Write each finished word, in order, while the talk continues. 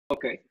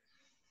Okay,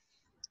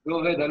 go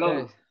ahead, Alon.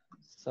 Okay,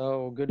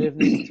 so good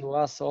evening to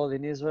us all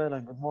in Israel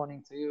and good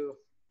morning to you,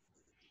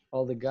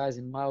 all the guys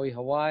in Maui,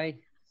 Hawaii.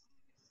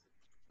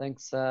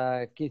 Thanks,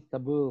 Keith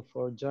Teboul,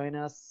 for joining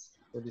us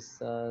for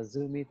this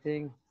Zoom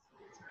meeting.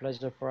 It's a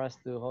pleasure for us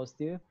to host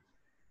you.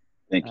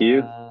 Thank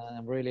you. I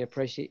really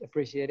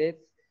appreciate it.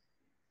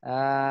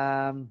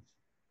 I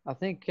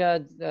think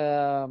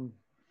I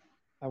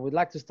would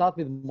like to start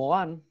with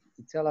Moran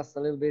to tell us a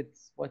little bit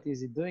what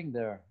is he doing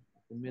there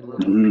in the middle of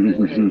the day.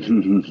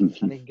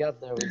 And he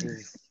got there with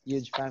his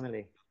huge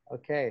family.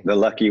 Okay. The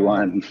lucky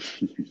one.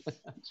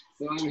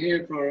 So I'm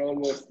here for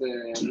almost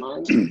a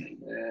month.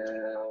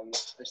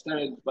 I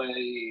started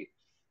by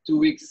 2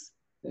 weeks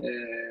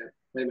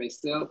by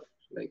myself.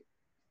 Like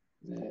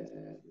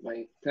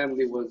my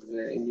family was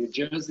in New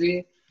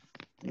Jersey,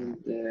 and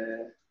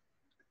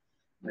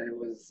I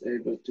was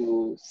able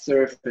to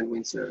surf and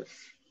windsurf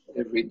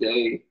every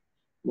day,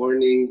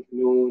 morning,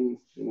 noon,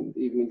 and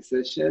evening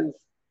sessions.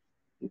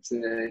 It's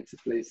a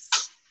place.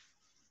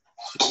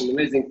 It's an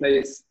amazing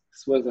place.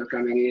 Swells are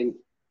coming in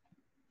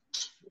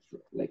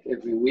like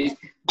every week,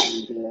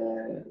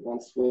 and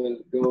one swell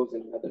goes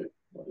and another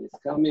one is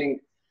coming.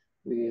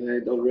 We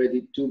had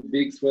already 2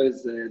 big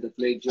swells that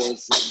laid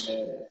jaws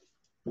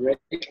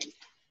wreck,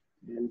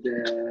 and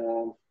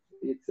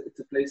it's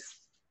a place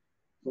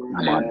for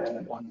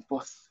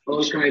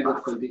all kinds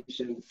of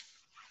conditions,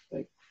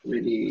 like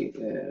really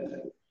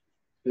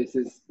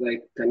places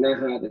like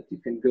Kanaha that you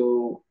can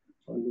go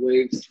on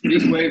waves,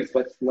 big waves,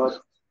 but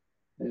not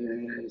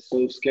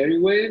so scary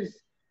waves,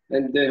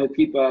 and the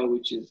Hokipa,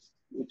 which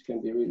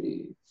can be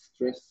really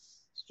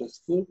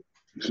stressful.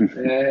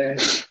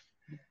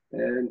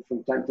 And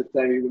from time to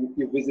time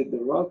you visit the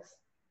rocks,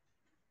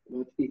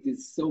 but it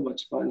is so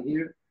much fun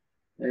here.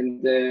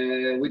 And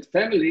with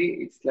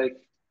family, it's like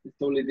a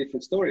totally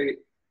different story.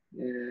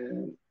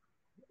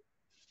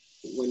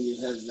 When you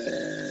have a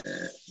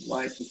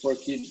wife and 4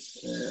 kids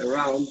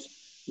around,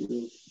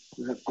 you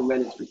have to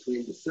manage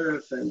between the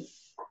surf and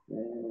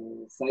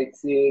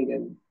sightseeing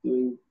and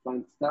doing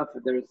fun stuff.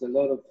 There's a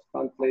lot of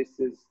fun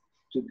places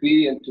to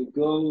be and to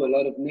go, a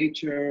lot of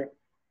nature,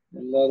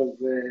 a lot of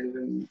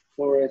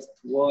forest,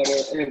 water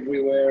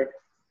everywhere,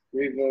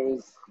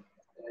 rivers,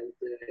 and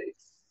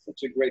it's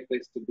such a great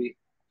place to be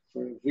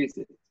for a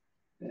visit.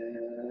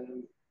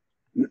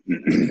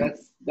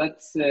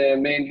 That's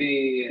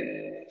mainly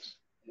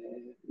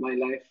my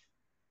life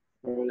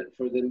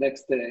for the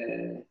next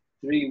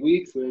 3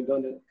 weeks. We're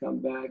gonna come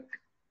back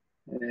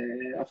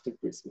after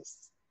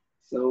Christmas.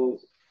 So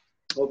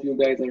hope you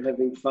guys are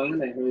having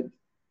fun. I heard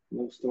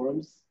no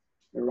storms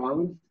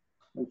around,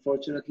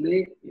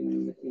 unfortunately,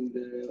 in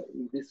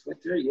this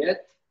winter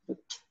yet, but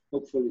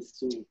hopefully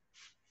soon.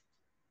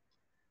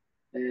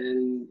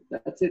 And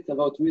that's it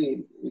about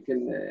me. We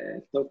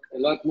can talk a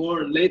lot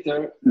more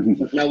later,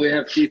 but now we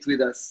have Keith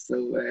with us. So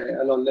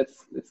Alon,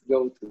 let's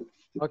go to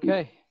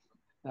Okay.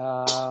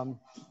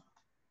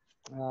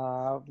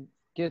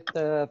 Keith,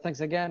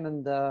 thanks again.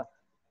 And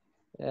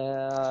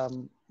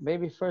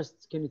maybe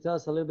first, can you tell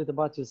us a little bit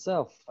about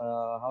yourself?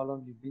 How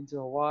long you've been to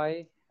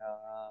Hawaii?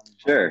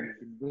 Sure.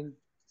 You've been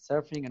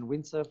surfing and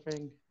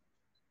windsurfing?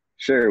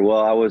 Sure.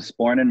 Well, I was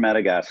born in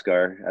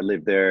Madagascar. I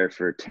lived there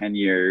for 10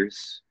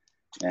 years.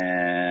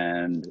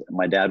 And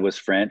my dad was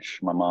French.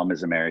 My mom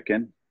is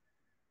American.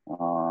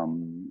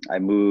 I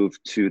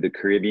moved to the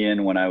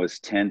Caribbean when I was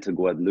 10 to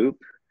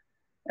Guadeloupe.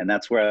 And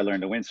that's where I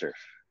learned to windsurf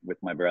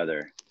with my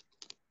brother.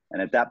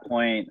 And at that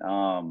point,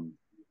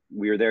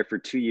 we were there for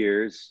 2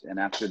 years. And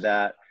after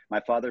that, my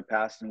father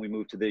passed and we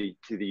moved to the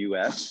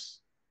US.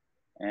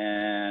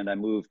 And I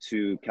moved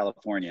to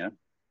California.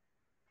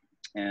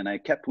 And I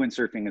kept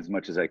windsurfing as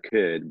much as I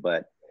could,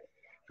 but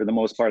for the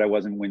most part, I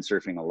wasn't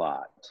windsurfing a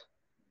lot.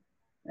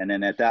 And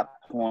then at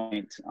that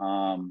point,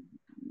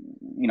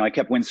 I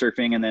kept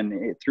windsurfing. And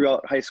then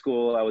throughout high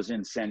school, I was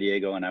in San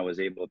Diego and I was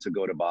able to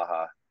go to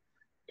Baja,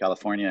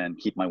 California, and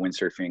keep my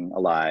windsurfing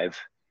alive.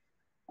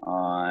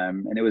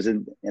 And it was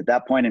at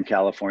that point in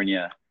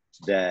California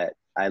that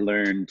I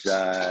learned,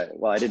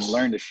 I didn't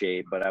learn to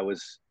shape, but I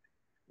was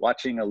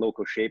watching a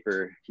local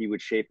shaper. He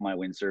would shape my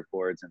windsurf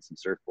boards and some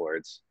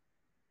surfboards.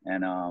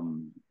 And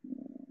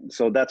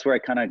so that's where I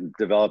kind of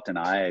developed an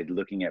eye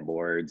looking at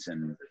boards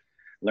and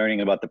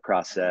learning about the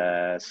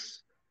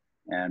process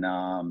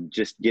and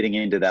just getting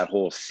into that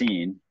whole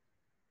scene.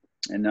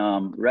 And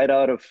right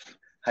out of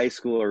high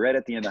school, or right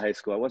at the end of high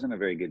school, I wasn't a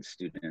very good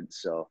student.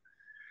 So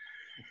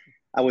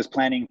I was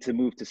planning to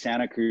move to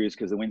Santa Cruz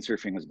because the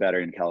windsurfing was better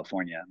in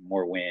California,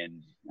 more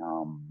wind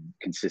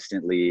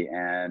consistently.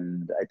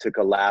 And I took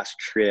a last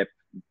trip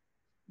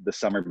the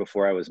summer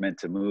before I was meant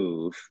to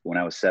move when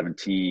I was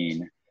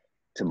 17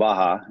 to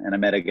Baja, and I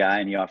met a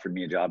guy and he offered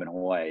me a job in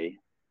Hawaii.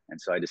 And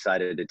so I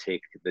decided to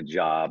take the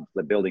job,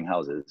 building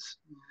houses.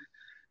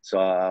 So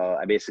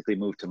I basically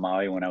moved to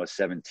Maui when I was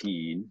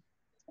 17,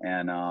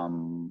 and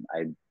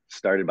I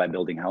started by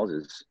building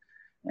houses.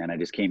 And I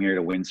just came here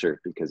to windsurf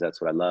because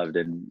that's what I loved.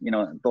 And,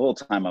 the whole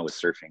time I was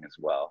surfing as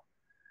well.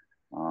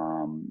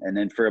 And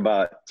then for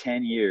about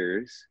 10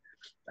 years,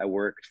 I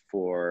worked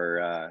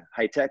for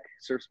High Tech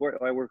Surf Sport.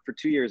 I worked for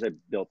 2 years. I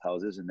built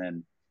houses and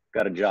then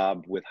got a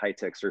job with High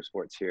Tech Surf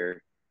Sports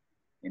here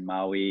in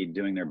Maui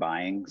doing their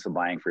buying. So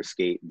buying for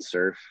skate and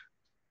surf.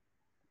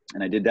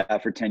 And I did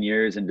that for 10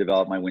 years and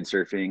developed my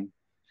windsurfing,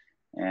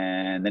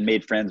 and then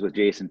made friends with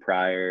Jason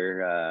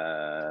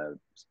Pryor,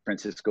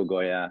 Francisco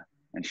Goya,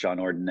 and Sean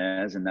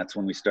Ordonez. And that's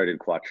when we started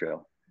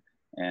Quatro.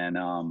 And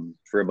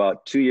for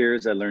about 2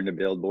 years, I learned to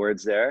build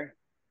boards there.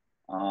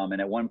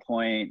 And at one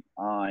point,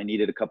 I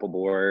needed a couple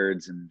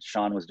boards, and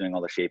Sean was doing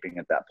all the shaping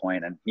at that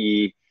point. And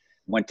he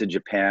went to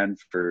Japan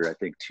for, I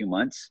think, 2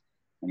 months,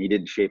 and he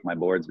didn't shape my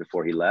boards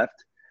before he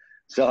left.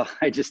 So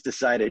I just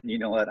decided, you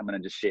know what, I'm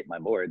going to just shape my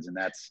boards. And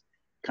that's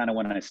kind of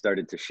when I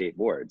started to shape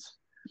boards.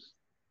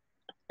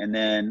 And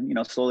then, you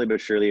know, slowly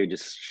but surely, I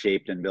just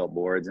shaped and built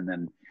boards, and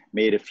then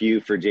made a few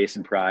for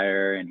Jason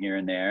Pryor and here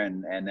and there.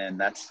 And then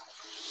that's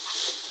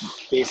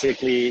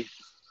basically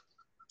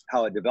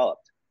how it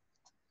developed.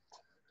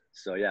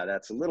 So yeah,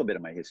 that's a little bit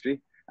of my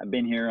history. I've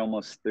been here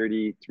almost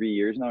 33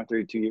 years now,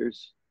 32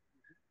 years.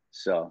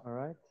 So All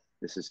right.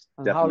 this is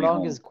And definitely how long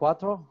home. is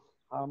Quatro?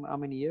 How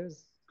many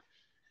years?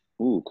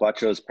 Ooh,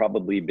 Quatro's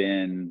probably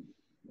been,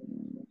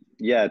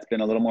 yeah, it's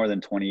been a little more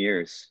than 20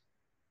 years.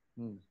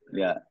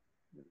 Yeah.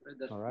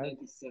 All right.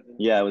 97.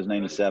 Yeah, it was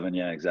 97.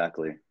 Yeah,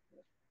 exactly.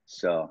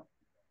 So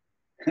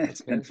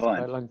it's been fun.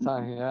 Quite a long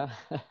time, yeah.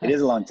 It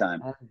is a long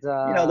time. And,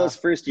 You know, those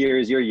first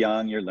years, you're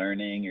young, you're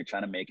learning, you're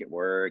trying to make it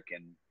work.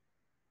 And,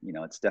 you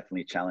know, it's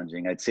definitely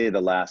challenging. I'd say the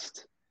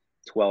last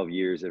 12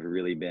 years have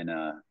really been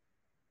a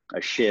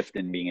shift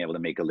in being able to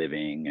make a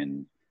living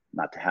and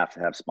not to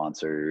have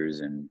sponsors,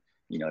 and,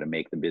 you know, to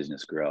make the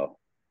business grow.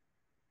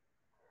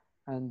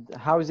 And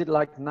how is it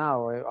like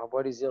now?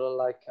 What is your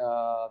like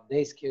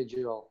day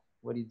schedule?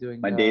 What are you doing?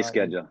 My day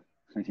schedule.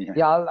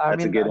 Yeah, I That's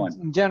mean, a good one.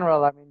 in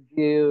general, I mean,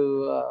 do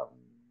you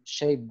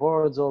shape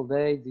boards all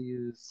day? Do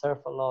you surf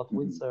a lot,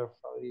 windsurf?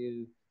 How do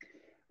you?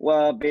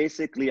 Well,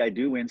 basically, I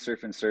do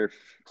windsurf and surf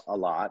a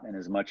lot and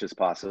as much as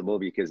possible,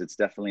 because it's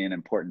definitely an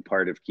important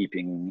part of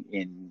keeping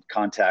in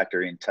contact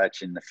or in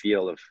touch in the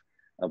feel of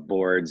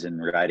boards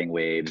and riding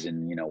waves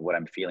and, you know, what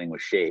I'm feeling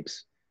with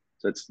shapes.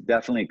 So it's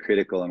definitely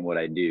critical in what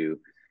I do.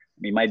 I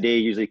mean, my day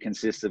usually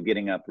consists of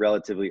getting up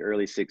relatively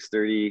early,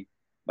 6:30.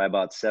 By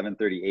about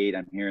 7:38,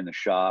 I'm here in the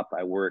shop.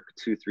 I work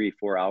 2, 3,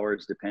 4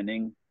 hours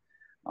depending.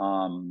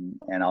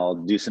 And I'll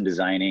do some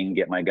designing,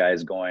 get my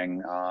guys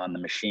going on the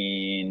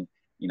machine,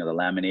 you know, the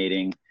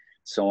laminating,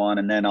 so on.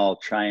 And then I'll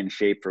try and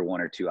shape for 1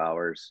 or 2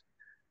 hours.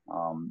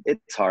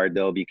 It's hard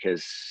though,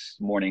 because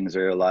mornings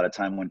are a lot of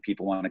time when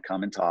people want to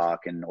come and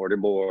talk and order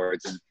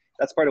boards, and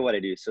that's part of what I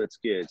do. So it's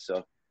good.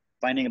 So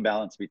finding a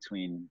balance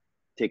between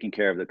taking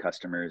care of the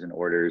customers and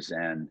orders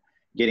and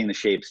getting the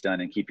shapes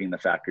done and keeping the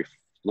factory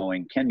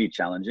flowing can be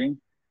challenging,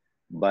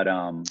 but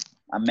I'm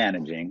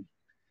managing.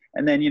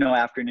 And then, you know,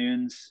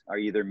 afternoons are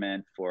either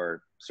meant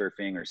for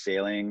surfing or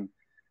sailing,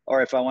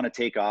 or if I want to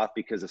take off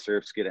because the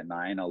surf's good at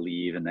 9, I'll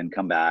leave and then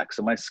come back.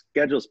 So my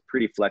schedule's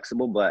pretty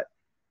flexible, but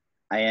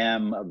I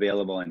am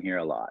available in here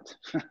a lot,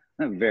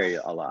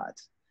 a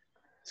lot.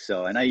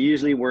 So, and I'll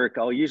usually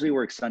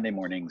work Sunday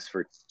mornings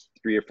for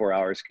 3 or 4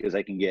 hours, because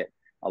I can get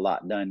a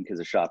lot done because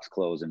the shop's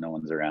closed and no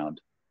one's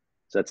around.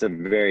 So that's a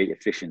very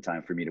efficient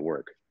time for me to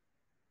work.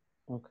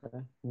 Okay.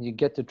 And you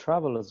get to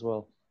travel as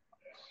well.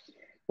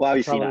 Well,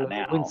 obviously not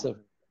now.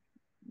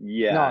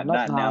 Yeah, no,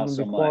 not now I mean,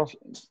 so before. much.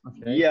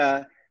 Okay.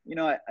 Yeah, you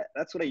know,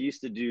 that's what I used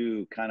to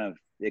do kind of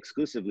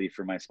exclusively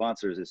for my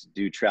sponsors, is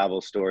do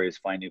travel stories,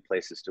 find new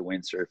places to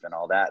windsurf and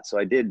all that. So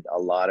I did a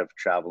lot of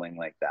traveling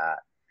like that.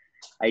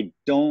 I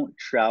don't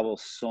travel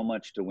so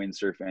much to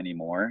windsurf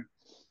anymore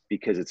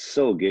because it's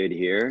so good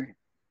here.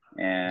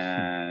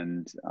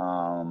 And,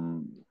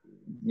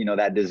 you know,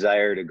 that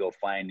desire to go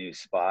find new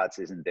spots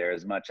isn't there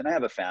as much. And I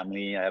have a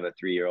family, I have a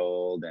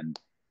 3-year-old, and,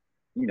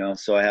 you know,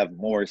 so I have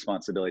more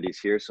responsibilities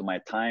here. So my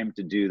time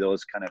to do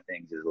those kind of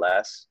things is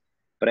less,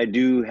 but I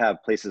do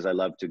have places I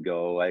love to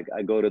go.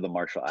 I go to the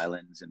Marshall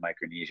Islands in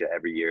Micronesia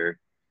every year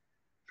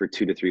for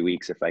 2 to 3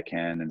 weeks if I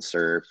can, and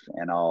surf,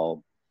 and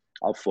I'll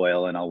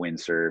foil and I'll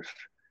windsurf.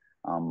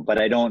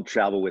 But I don't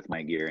travel with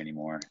my gear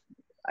anymore.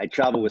 I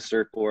travel with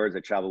surfboards, I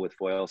travel with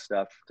foil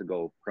stuff to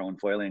go prone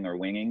foiling or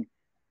winging,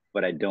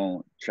 but I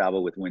don't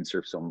travel with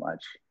windsurf so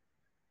much.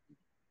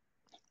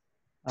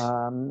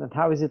 And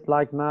how is it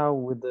like now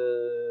with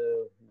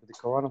the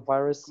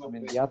coronavirus? I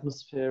mean, the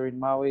atmosphere in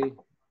Maui,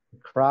 the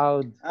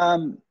crowd.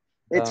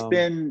 It's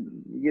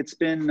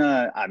been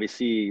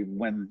obviously,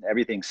 when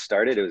everything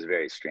started, it was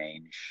very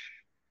strange.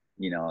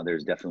 You know,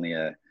 there's definitely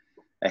a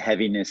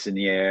heaviness in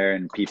the air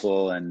and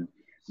people,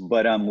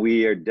 but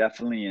we are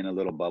definitely in a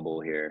little bubble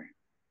here.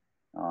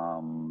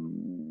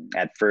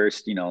 At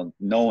first, you know,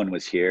 no one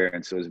was here,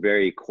 and so it was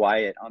very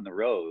quiet on the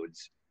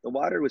roads. The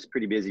water was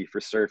pretty busy for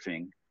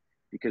surfing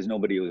because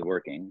nobody was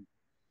working.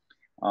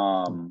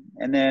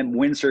 And then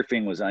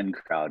windsurfing was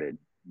uncrowded,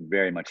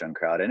 very much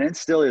uncrowded, and it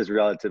still is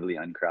relatively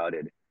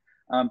uncrowded.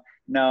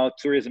 Now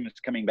tourism is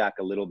coming back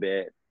a little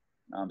bit,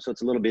 so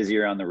it's a little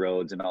busier on the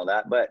roads and all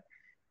that. But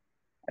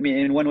I mean,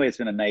 in one way, it's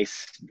been a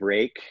nice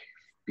break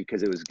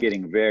because it was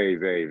getting very,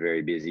 very,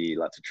 very busy,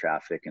 lots of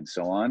traffic and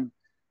so on.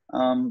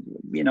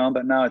 You know,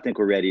 but now I think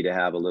we're ready to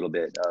have a little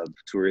bit of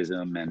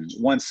tourism, and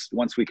once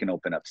we can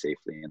open up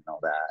safely and all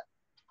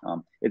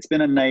that. It's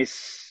been a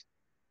nice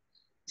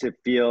to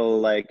feel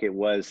like it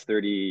was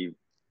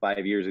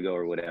 35 years ago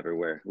or whatever,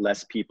 where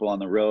less people on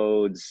the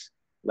roads,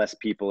 less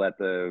people at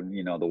the,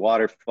 you know, the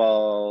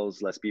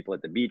waterfalls, less people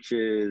at the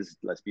beaches,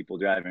 less people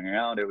driving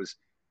around.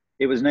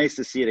 It was nice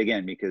to see it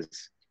again, because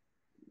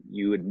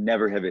you would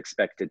never have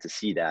expected to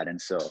see that.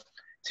 And so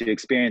to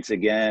experience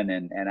again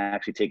and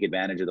actually take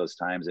advantage of those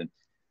times. And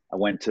I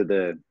went to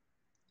the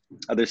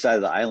other side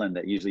of the island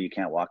that usually you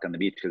can't walk on the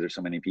beach because there's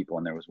so many people,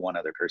 and there was one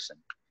other person.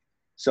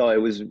 So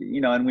it was,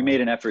 you know, and we made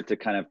an effort to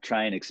kind of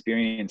try and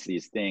experience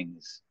these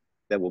things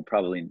that we'll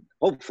probably,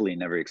 hopefully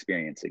never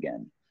experience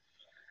again.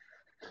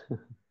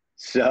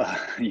 So,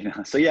 you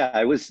know, so yeah,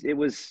 it was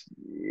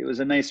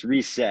a nice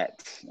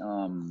reset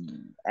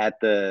at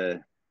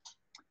the,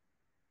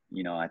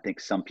 you know, I think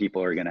some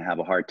people are going to have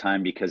a hard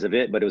time because of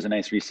it, but it was a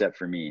nice reset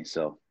for me.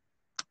 So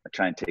I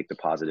try and take the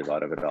positive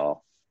out of it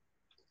all.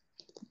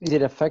 Is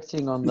it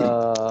affecting on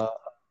the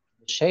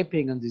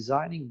shaping and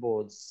designing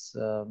boards?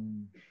 I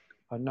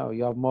don't know,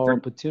 you have more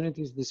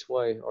opportunities this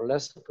way or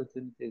less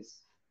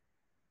opportunities?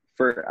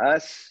 For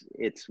us,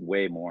 it's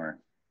way more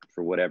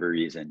for whatever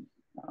reason.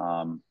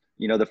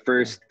 You know, the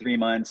first 3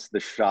 months, the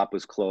shop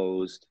was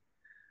closed.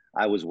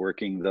 I was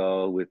working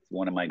though with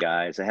one of my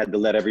guys. I had to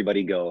let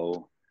everybody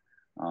go.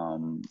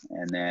 And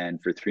then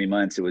for 3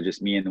 months, it was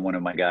just me and one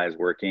of my guys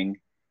working.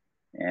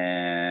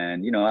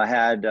 And, you know, I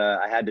had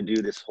to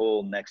do this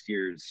whole next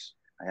year's,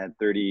 I had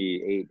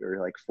 38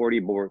 or like 40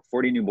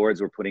 new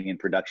boards we're putting in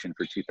production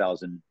for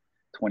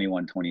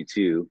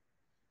 2021-22.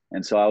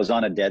 And so I was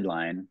on a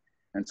deadline.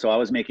 And so I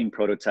was making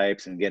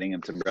prototypes and getting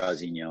them to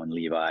Brazinho and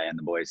Levi and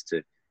the boys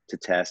to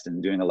test,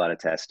 and doing a lot of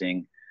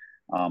testing.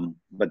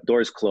 But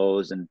doors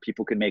closed and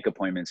people could make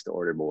appointments to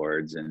order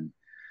boards. And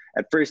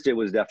at first it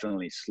was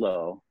definitely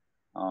slow.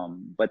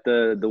 But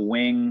the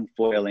wing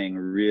foiling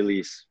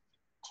really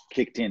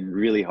kicked in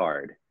really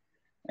hard.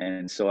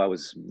 And so I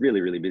was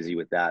really, really busy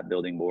with that,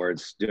 building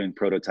boards, doing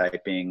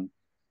prototyping,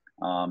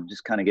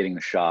 just kind of getting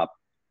the shop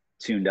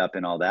tuned up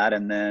and all that.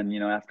 And then, you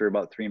know, after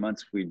about 3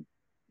 months, we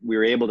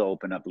were able to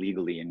open up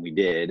legally, and we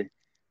did.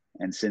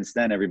 And since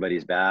then,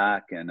 everybody's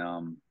back, and,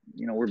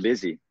 you know, we're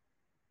busy.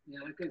 Yeah,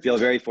 I feel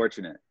very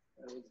fortunate.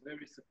 I was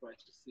very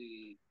surprised to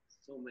see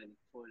so many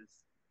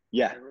foils.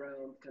 Yeah.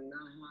 Around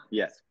Kanaha.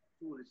 Yes.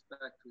 Full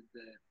respect with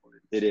the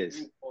foils. It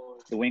is.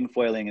 The wing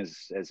foiling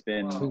has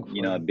been, wow,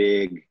 you know, a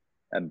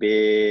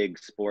big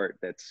sport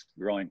that's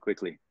growing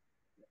quickly.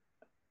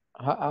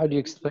 How do you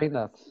explain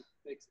that? It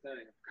takes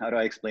time. How do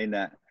I explain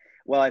that?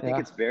 Well, I think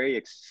it's very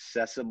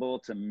accessible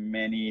to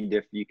many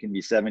you can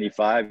be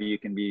 75, you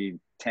can be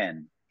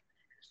 10.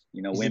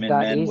 You know, women,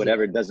 men, easy?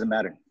 Whatever, it doesn't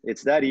matter.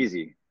 It's that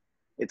easy.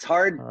 It's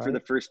hard for the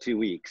first 2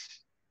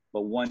 weeks,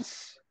 but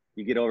once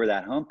you get over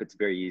that hump, it's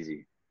very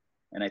easy.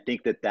 And I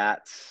think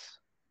that's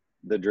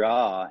the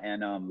draw.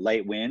 And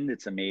light wind,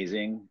 it's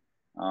amazing.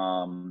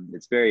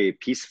 It's very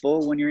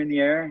peaceful when you're in the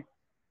air,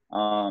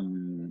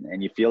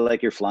 and you feel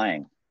like you're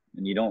flying,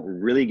 and you don't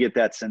really get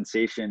that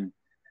sensation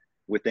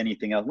with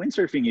anything else.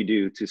 Windsurfing you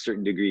do to a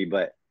certain degree,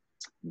 but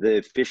the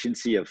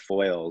efficiency of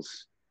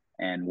foils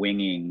and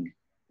winging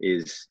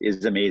is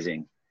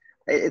amazing.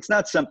 It's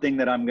not something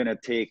that I'm going to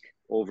take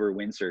over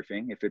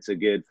windsurfing. If it's a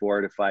good 4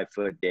 to 5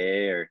 foot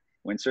day or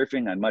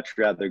windsurfing, I'd much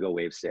rather go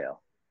wave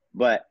sail.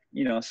 But,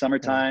 you know,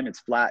 summertime, it's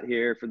flat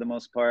here for the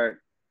most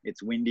part.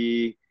 It's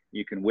windy.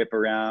 You can whip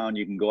around.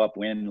 You can go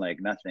upwind like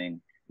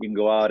nothing. You can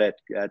go out at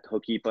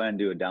Hokipa and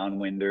do a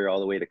downwinder all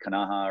the way to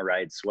Kanaha,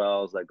 ride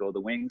swells, let go the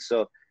wings.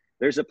 So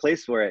there's a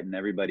place for it in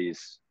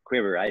everybody's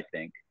quiver, I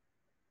think.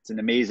 It's an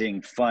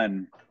amazing,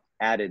 fun,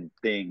 added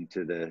thing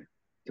to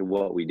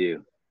what we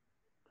do.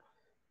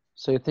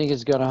 So you think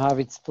it's gonna have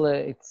its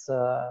part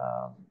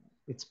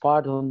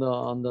on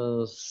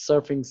the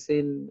surfing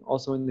scene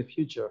also in the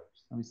future?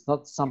 So it's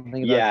not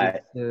something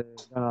that is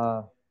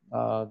gonna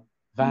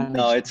vanish.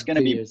 No, it's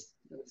gonna be. Years.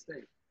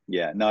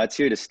 Yeah, no, it's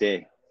here to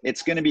stay.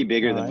 It's gonna be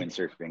bigger than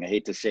windsurfing. I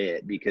hate to say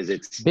it because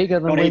it's bigger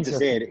than windsurfing. Hate to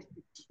say it.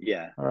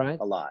 Yeah. All right.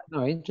 A lot.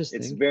 No,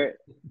 interesting. It's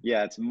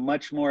it's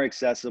much more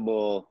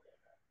accessible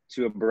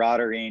to a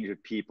broader range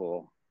of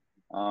people.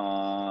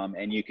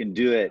 And you can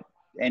do it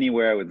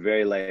anywhere with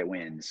very light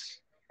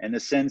winds. And the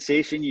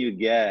sensation you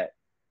get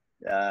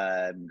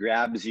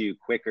grabs you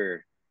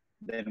quicker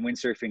than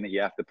windsurfing, that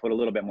you have to put a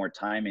little bit more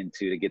time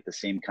into to get the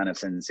same kind of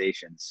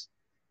sensations.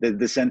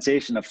 The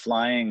sensation of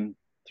flying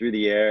through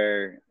the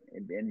air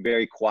and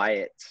very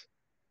quiet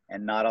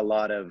and not a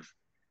lot of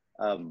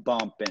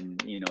bump and,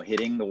 you know,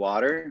 hitting the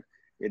water,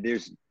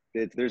 there's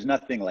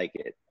nothing like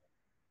it.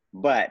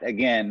 But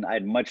again,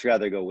 I'd much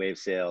rather go wave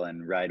sail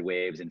and ride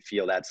waves and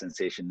feel that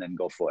sensation than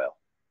go foil.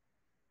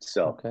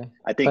 So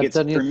I think it's,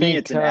 for me,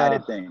 it's an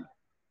added thing.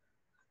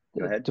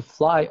 Go ahead. To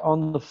fly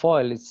on the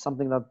foil is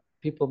something that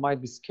people might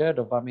be scared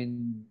of. I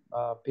mean,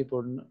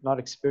 people not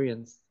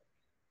experienced.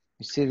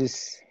 You see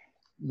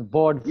the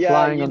board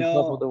flying on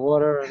top of the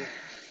water.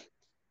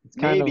 It's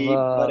kind of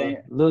maybe,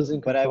 losing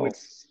but I would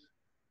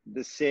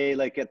control. say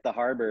like at the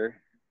harbor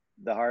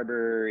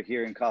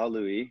here in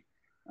Kahului,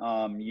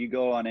 you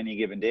go on any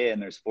given day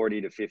and there's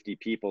 40 to 50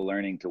 people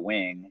learning to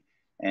wing.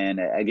 And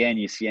again,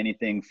 you see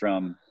anything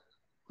from,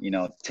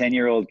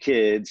 10-year-old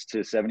kids to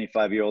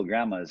 75-year-old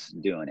grandmas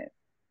doing it.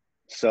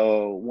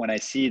 So when I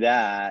see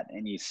that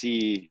and you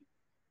see,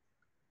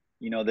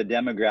 the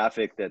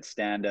demographic that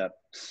stand-up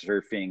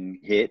surfing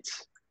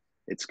hits,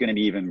 it's going to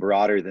be even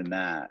broader than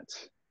that.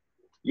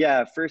 Yeah,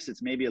 at first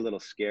it's maybe a little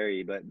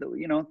scary, but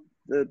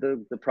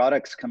the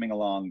product's coming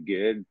along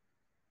good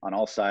on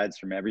all sides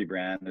from every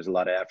brand. There's a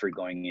lot of effort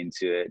going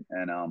into it,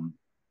 and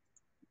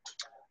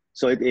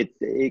so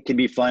it can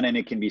be fun and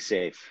it can be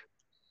safe.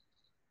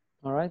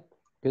 All right,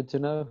 good to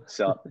know.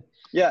 So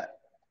yeah.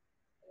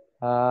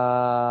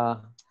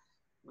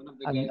 One of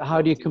the And guys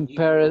how do you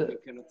compare it? You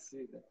cannot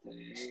see that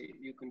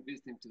you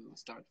convinced him to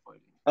start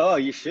foiling. Oh,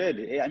 you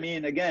should. I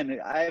mean,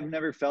 again, I've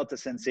never felt a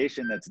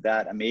sensation that's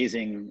that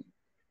amazing,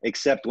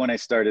 except when I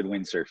started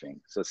windsurfing.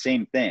 So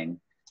same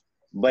thing,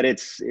 but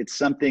it's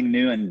something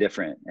new and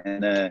different.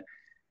 And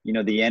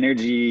the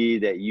energy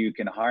that you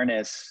can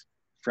harness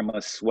from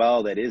a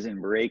swell that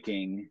isn't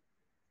breaking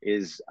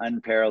is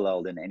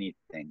unparalleled in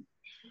anything.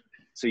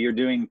 So you're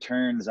doing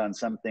turns on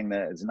something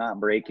that is not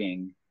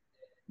breaking,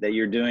 that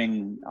you're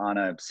doing on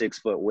a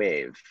 6-foot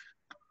wave,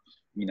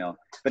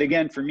 but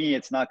again, for me,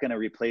 it's not going to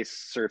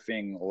replace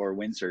surfing or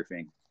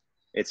windsurfing.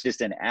 It's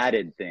just an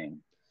added thing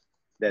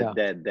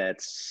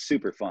that's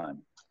super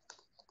fun.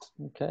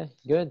 Okay,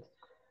 good.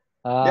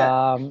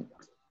 Yeah.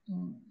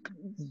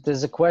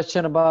 There's a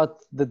question about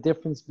the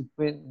difference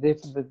between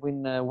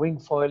wing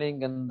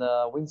foiling and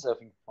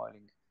windsurfing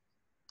foiling.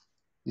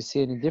 You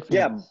see any difference?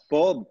 Yeah,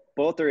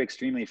 both are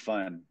extremely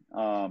fun.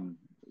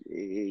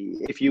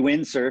 If you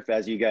windsurf,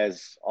 as you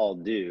guys all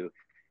do,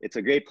 it's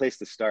a great place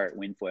to start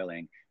wind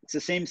foiling. It's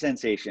the same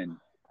sensation.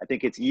 I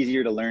think it's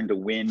easier to learn to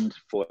wind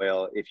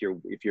foil if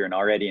you're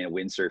already a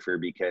windsurfer,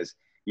 because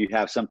you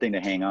have something to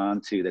hang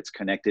on to that's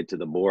connected to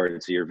the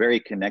board. So you're very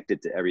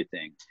connected to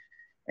everything.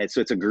 And so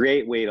it's a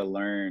great way to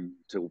learn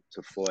to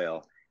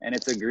foil. And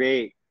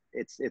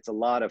it's a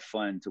lot of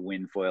fun to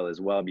wind foil as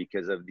well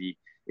because of the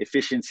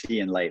efficiency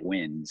and light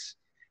winds.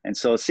 And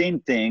so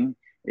same thing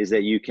is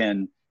that you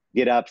can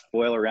get up,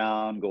 foil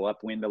around, go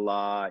upwind a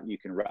lot. You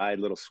can ride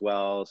little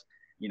swells.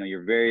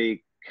 You're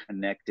very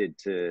connected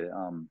to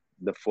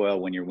the foil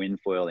when you're wind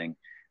foiling.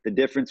 The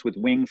difference with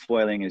wing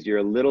foiling is you're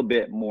a little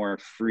bit more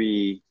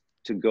free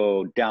to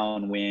go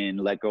downwind,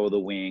 let go of the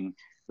wing,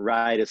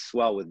 ride a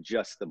swell with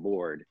just the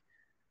board.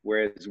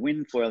 Whereas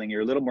wind foiling,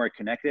 you're a little more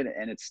connected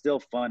and it's still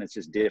fun. It's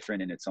just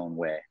different in its own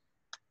way.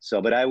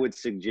 So, but I would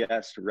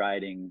suggest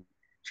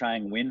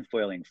trying wind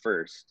foiling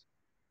first,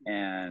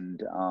 and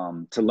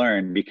to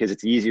learn, because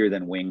it's easier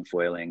than wing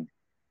foiling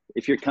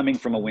if you're coming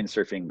from a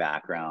windsurfing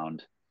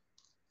background.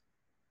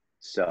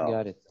 So,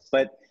 got it.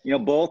 But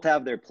both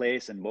have their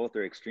place and both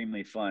are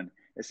extremely fun,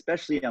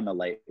 especially on the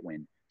light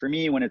wind. For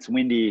me, when it's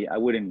windy, I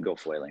wouldn't go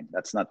foiling.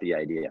 That's not the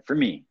idea for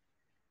me,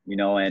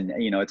 and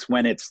it's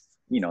when it's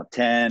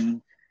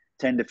 10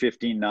 to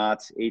 15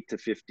 knots, 8 to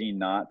 15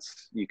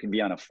 knots. You can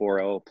be on a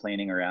 4.0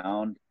 planing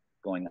around,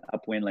 going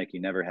upwind like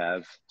you never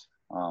have.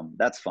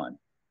 That's fun.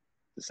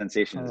 The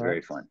sensation is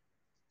very fun.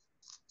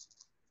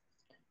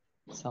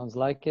 Sounds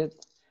like it.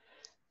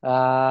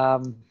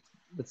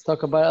 Let's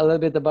talk a little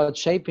bit about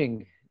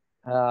shaping.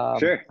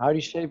 Sure. How do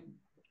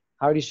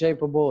you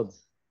shape a board?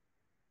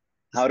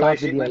 How do I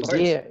shape my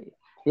boards?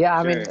 Yeah,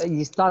 I mean,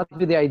 you start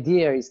with the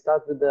idea. You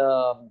start with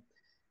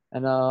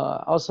and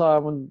also I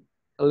want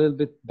a little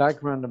bit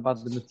background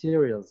about the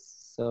materials.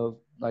 So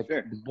like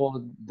the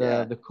board,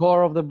 the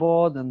core of the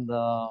board and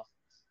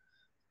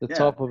the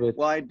top of it.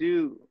 Well, I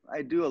do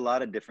a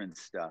lot of different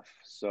stuff.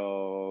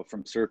 So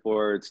from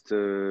surfboards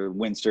to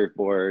windsurf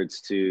boards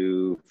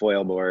to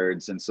foil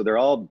boards. And so they're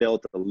all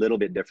built a little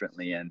bit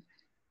differently. And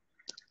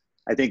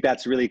I think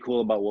that's really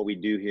cool about what we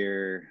do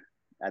here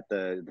at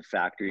the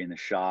factory and the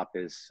shop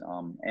is,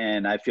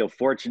 and I feel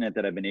fortunate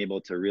that I've been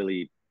able to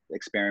really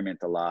experiment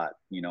a lot.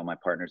 My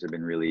partners have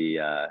been really,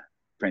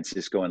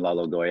 Francisco and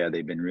Lalo Goya,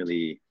 they've been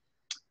really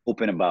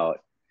open about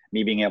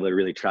me being able to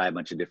really try a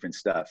bunch of different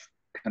stuff,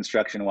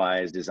 construction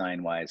wise,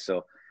 design wise.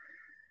 So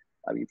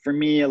I mean, for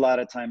me, a lot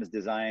of times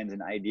designs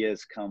and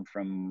ideas come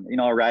from,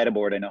 I'll ride a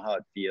board, I know how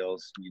it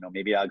feels.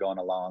 Maybe I'll go on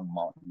a long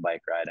mountain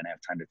bike ride and I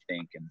have time to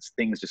think, and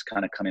things just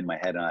kind of come in my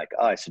head and I'm like,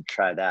 oh, I should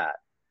try that,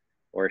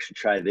 or I should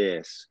try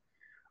this.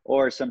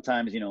 Or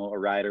sometimes, a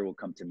rider will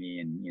come to me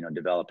and,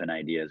 develop an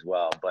idea as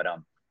well. But I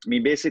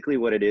mean, basically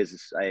what it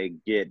is I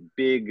get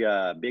big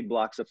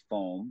blocks of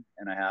foam,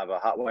 and I have a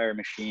hot wire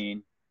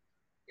machine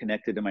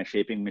connected to my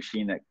shaping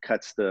machine that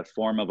cuts the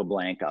form of a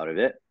blank out of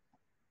it.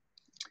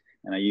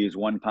 And I use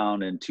 1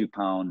 pound and 2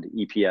 pound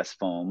EPS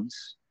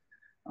foams.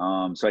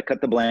 So I cut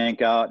the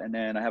blank out, and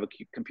then I have a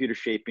computer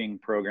shaping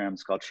program.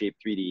 It's called Shape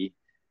 3D.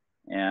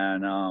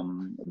 And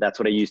that's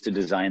what I use to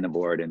design the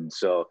board. And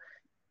so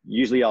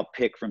usually I'll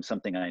pick from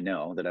something I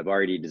know that I've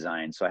already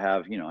designed. So I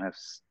have,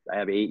 I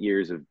have 8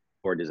 years of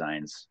board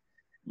designs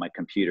in my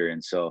computer.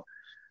 And so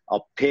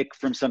I'll pick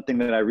from something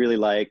that I really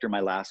liked or my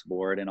last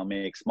board, and I'll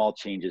make small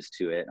changes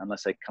to it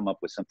unless I come up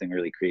with something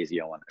really crazy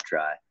I want to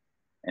try.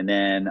 And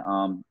then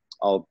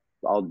I'll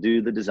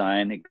do the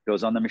design. It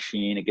goes on the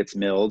machine, it gets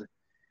milled.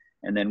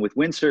 And then with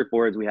windsurf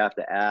boards, we have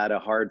to add a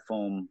hard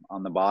foam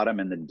on the bottom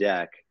and the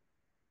deck.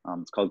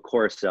 It's called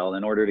Coracel,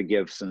 in order to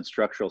give some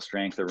structural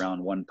strength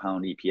around 1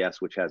 pound EPS,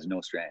 which has no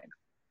strength.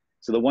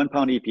 So the 1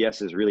 pound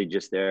EPS is really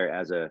just there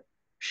as a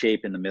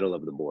shape in the middle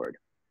of the board.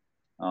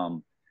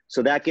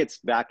 So that gets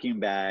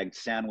vacuum bagged,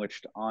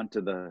 sandwiched onto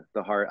the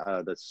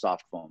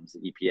soft foams,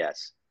 the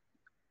EPS.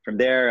 From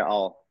there,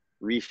 I'll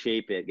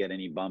reshape it, get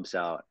any bumps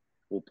out.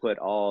 We'll put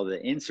all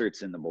the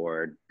inserts in the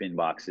board, pin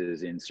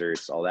boxes,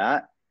 inserts, all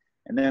that.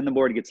 And then the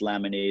board gets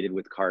laminated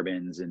with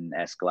carbons and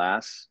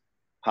S-glass,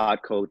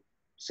 hot coat,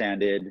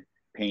 sanded,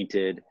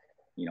 painted,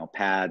 you know,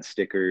 pads,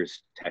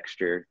 stickers,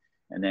 texture,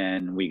 and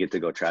then we get to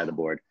go try the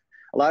board.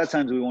 A lot of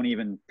times we won't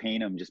even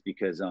paint them just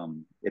because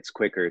it's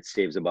quicker. It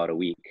saves about a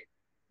week.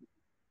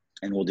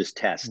 And we'll just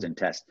test and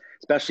test,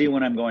 especially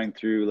when I'm going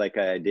through, like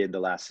I did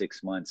the last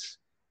 6 months,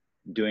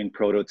 doing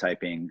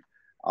prototyping.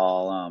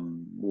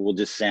 We'll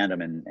just sand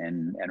them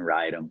and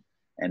ride them.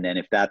 And then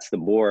if that's the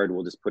board,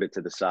 we'll just put it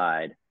to the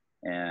side.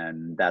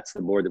 And that's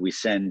the board that we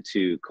send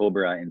to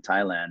Cobra in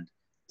Thailand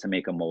to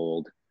make a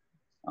mold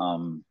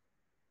from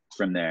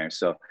there.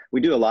 So we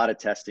do a lot of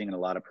testing and a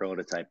lot of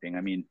prototyping.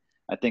 I mean,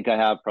 I think I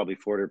have probably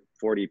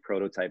 40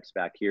 prototypes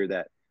back here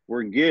that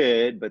were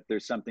good, but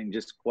there's something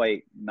just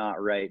quite not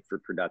right for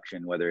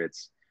production, whether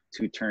it's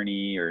too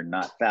turny or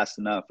not fast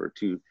enough, or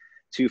too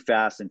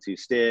fast and too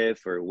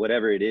stiff, or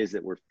whatever it is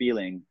that we're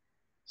feeling.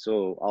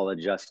 So I'll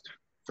adjust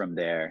from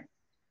there.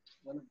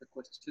 One of the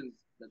questions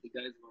that the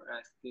guys were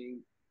asking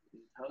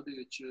is, how do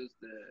you choose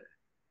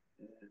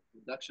the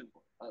production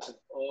board out of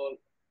all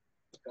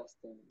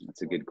custom?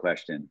 That's a good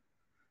question.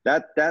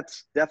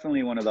 That's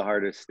definitely one of the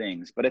hardest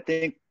things. But I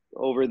think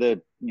over the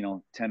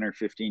 10 or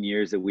 15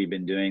 years that we've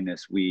been doing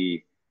this,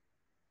 we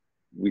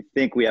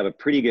think we have a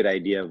pretty good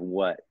idea of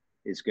what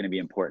is going to be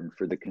important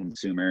for the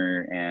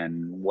consumer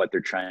and what they're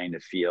trying to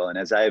feel. And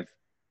as I've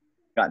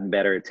gotten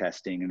better at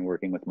testing and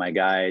working with my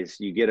guys,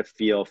 you get a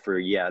feel for,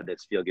 yeah,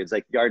 this feel good. It's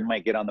like Yard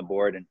might get on the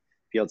board and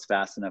feel it's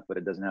fast enough, but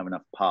it doesn't have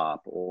enough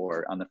pop,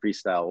 or on the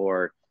freestyle,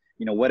 or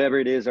whatever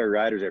it is our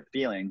riders are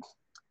feeling.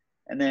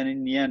 And then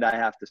in the end, I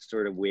have to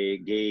sort of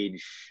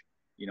gauge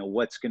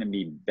what's going to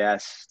be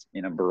best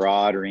in a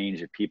broad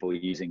range of people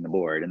using the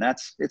board. And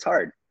it's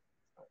hard,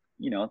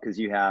 because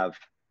you have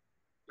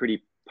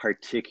pretty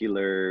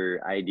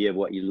particular idea of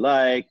what you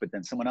like, but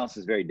then someone else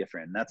is very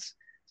different. And that's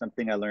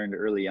something I learned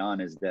early on,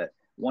 is that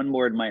one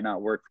board might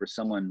not work for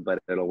someone, but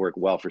it'll work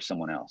well for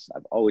someone else.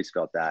 I've always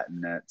felt that.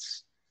 And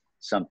that's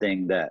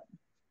something that,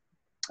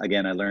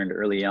 again, I learned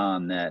early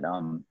on, that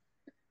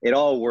it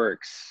all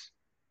works,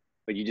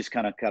 but you just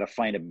kind of gotta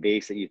find a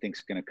base that you think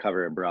is going to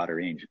cover a broader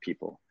range of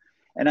people.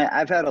 And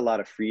I've had a lot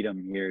of freedom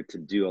here to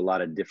do a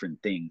lot of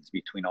different things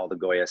between all the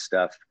Goya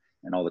stuff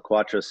and all the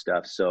Quattro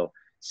stuff. So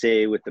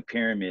say with the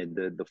Pyramid,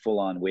 the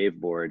full-on wave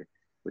board,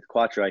 with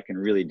Quattro, I can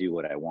really do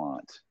what I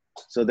want.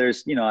 So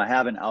there's, I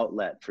have an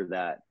outlet for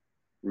that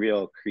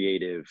real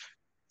creative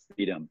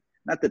freedom.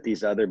 Not that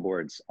these other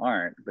boards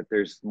aren't, but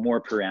there's more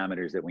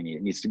parameters that we need.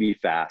 It needs to be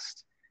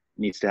fast.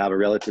 It needs to have a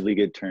relatively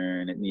good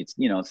turn. It needs,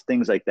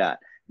 things like that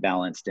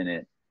balanced in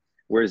it.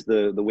 Whereas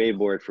the wave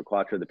board for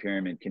Quattro, the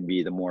Pyramid, can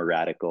be the more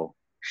radical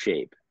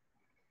shape,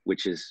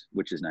 which is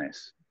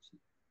nice.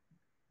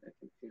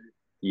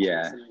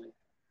 Yeah.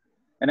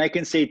 And I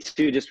can say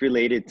too, just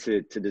related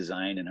to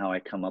design and how I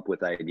come up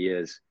with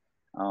ideas,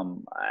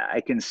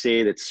 I can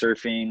say that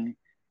surfing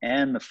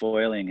and the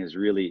foiling has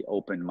really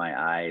opened my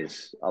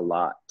eyes a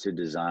lot to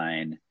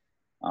design.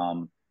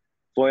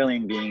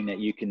 Foiling being that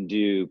you can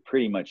do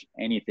pretty much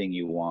anything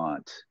you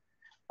want.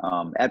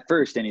 At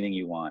first, anything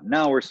you want.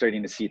 Now we're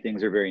starting to see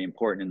things are very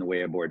important in the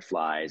way a board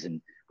flies and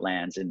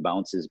lands and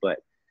bounces, but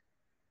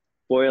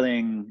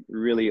foiling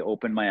really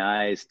opened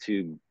my eyes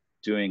to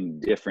doing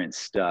different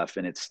stuff,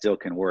 and it still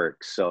can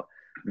work. So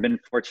I've been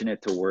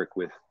fortunate to work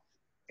with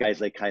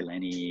guys like Kai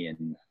Lenny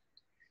and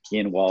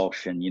Ian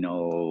Walsh and,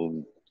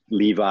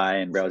 Levi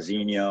and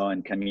Brauzinho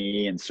and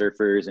Camille and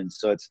surfers. And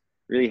so it's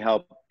really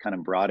helped kind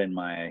of broaden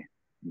my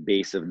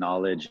base of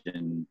knowledge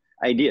and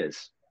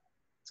ideas.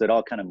 So it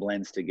all kind of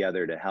blends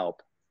together to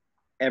help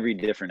every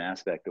different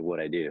aspect of what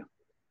I do.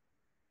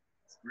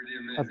 It's really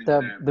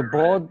amazing the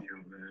board of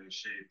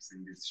shapes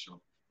in this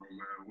shop, from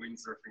a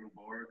windsurfing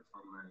board,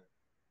 from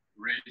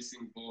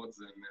racing boards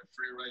and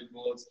freeride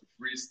boards, to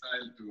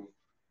freestyle, to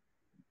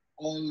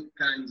all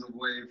kinds of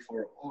waves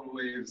for all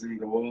waves in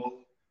the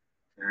world.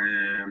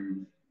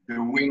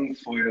 The wing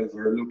foils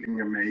are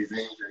looking amazing.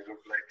 They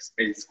look like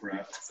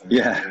spacecrafts. And,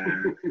 yeah.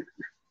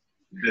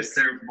 The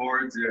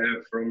surfboards you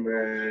have from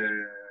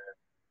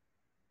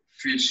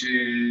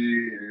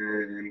fishy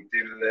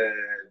until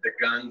the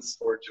guns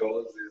for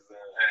Jaws is,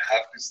 I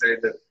have to say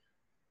that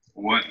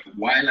while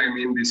I'm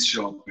in this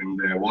shop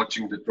and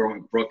watching the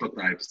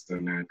prototypes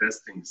and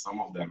testing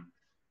some of them,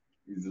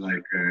 it's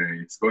like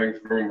it's going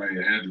through my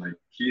head like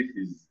Keith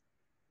is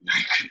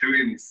like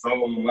doing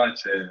so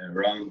much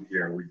around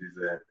here with these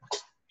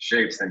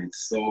shapes, and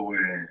it's so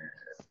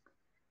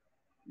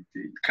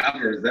it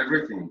covers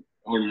everything,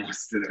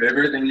 almost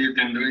everything you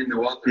can do in the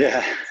water.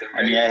 Yeah,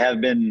 I mean,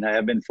 I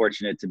have been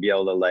fortunate to be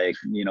able to, like,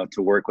 you know,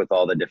 to work with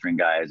all the different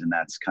guys, and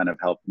that's kind of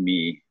helped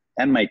me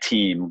and my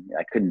team.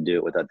 I couldn't do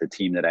it without the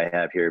team that I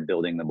have here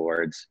building the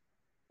boards.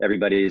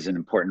 Everybody is an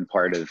important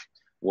part of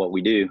what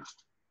we do,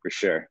 for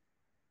sure.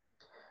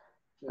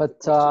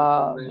 But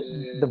Zohar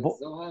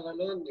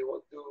Alon, you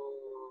want to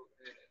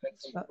add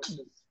some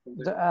questions from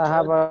the I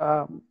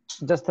have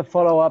just to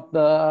follow up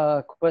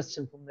the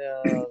question from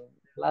the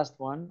last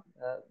one.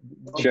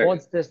 The Sure.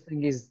 boards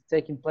testing is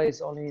taking place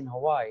only in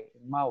Hawaii,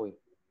 in Maui,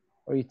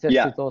 or you test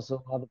it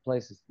also other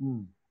places?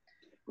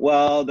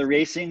 Well, the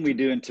racing we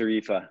do in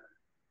Tarifa.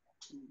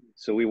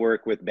 So we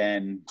work with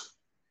Ben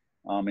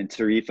in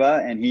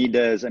Tarifa, and he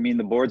does, I mean,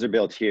 the boards are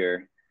built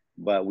here,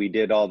 but we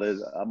did all the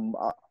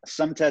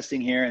some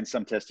testing here and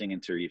some testing in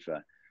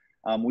Tarifa.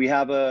 We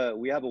have a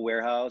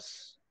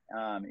warehouse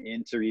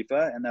in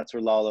Tarifa, and that's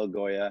where Quatro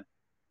Goya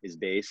is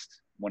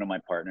based, one of my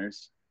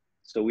partners.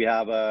 So we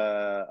have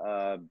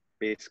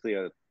basically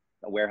a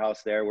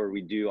warehouse there where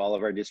we do all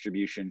of our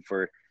distribution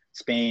for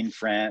Spain,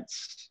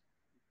 France,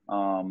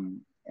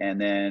 and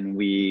then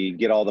we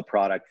get all the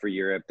product for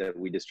Europe that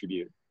we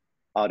distribute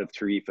out of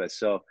Tarifa.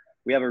 So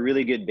we have a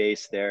really good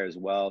base there as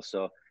well.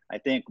 So I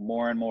think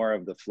more and more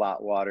of the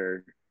flat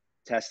water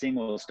testing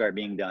will start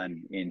being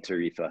done in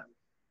Tarifa.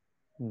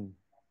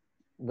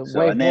 The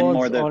So, and then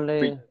more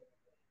only...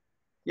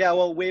 Yeah,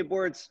 well,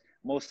 waveboards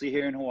mostly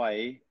here in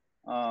Hawaii.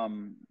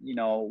 You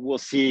know, we'll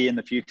see in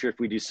the future if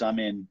we do some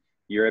in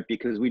Europe,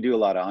 because we do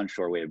a lot of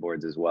onshore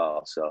waveboards as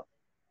well. So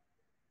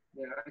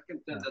yeah, I can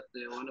tell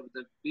that one of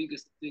the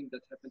biggest things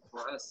that happened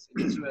for us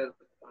in Israel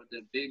are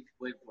the big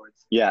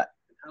waveboards. Yeah.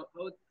 How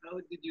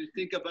did you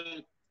think about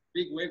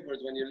big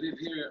waveboards when you live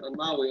here on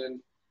Maui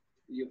and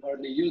you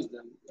hardly use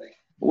them? Like,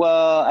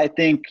 well, I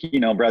think, you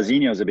know,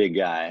 Brazinho's a big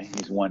guy.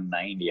 He's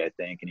 190, I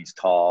think, and he's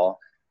tall.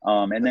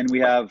 And then we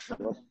have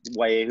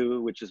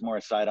Waihu, which is more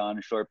a side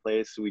onshore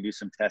place. So we do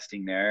some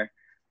testing there.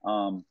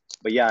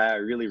 But yeah, I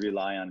really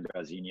rely on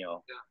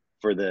Brazinho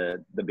for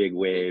the big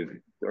wave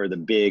or the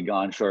big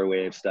onshore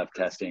wave stuff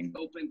testing. It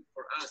opened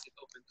for us, it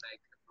opened like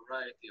a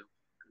variety of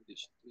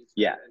conditions.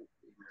 Yeah. And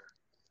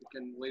you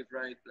can wave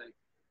ride like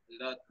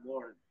a lot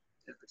more.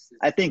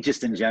 I think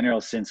just in general,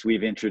 since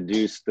we've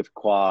introduced the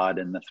quad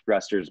and the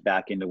thrusters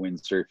back into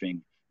windsurfing,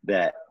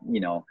 that,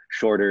 you know,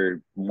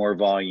 shorter, more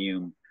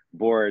volume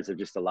boards have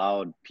just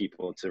allowed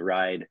people to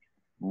ride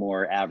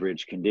more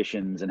average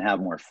conditions and have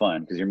more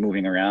fun, because you're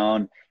moving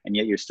around and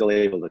yet you're still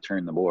able to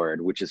turn the board,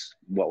 which is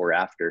what we're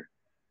after.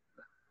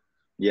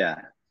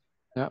 Yeah.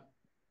 Yeah.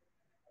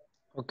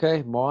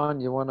 Okay, Mohan,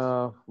 you want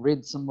to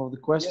read some of the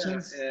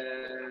questions?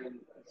 Yeah,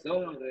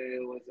 Zohar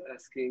was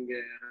asking,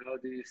 how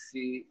do you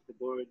see the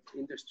board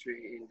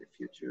industry in the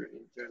future in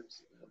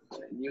terms of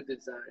new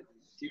design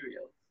and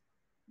material?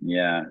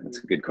 Yeah, that's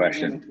a good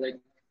question. Like,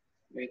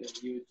 made a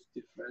huge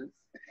difference.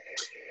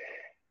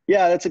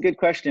 Yeah, that's a good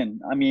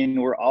question. I mean,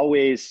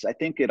 I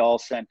think it all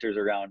centers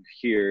around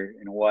here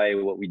in Hawaii,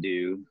 what we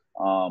do,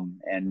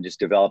 and just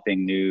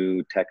developing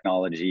new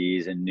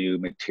technologies and new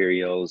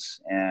materials.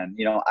 And,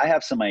 you know, I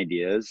have some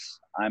ideas.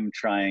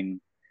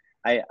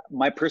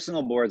 My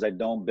personal boards, I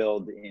don't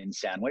build in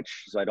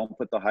sandwich, so I don't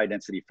put the high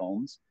density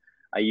foams.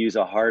 I use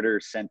a harder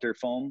center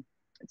foam.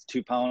 It's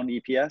 2-pound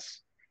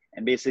EPS.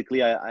 And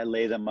basically I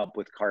lay them up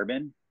with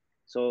carbon.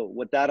 So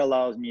what that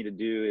allows me to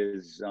do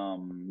is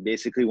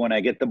basically when I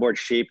get the board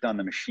shaped on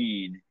the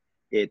machine,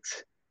 the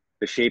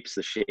shape's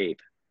the shape.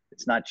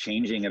 It's not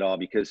changing at all,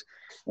 because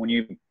when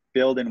you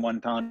build in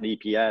 1-pound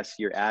EPS,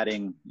 you're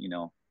adding, you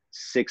know,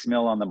 6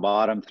 mil on the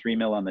bottom, 3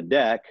 mil on the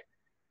deck.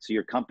 So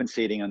you're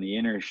compensating on the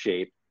inner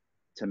shape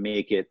to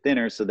make it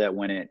thinner so that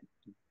when it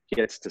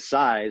gets to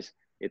size,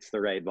 it's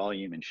the right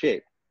volume and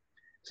shape.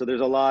 So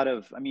there's a lot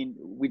of, I mean,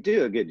 we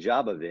do a good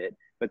job of it,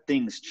 but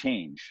things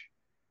change.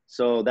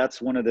 So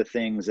that's one of the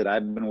things that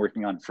I've been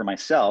working on for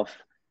myself,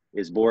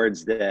 is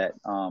boards that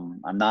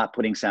I'm not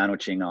putting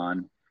sandwiching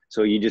on.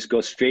 So you just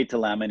go straight to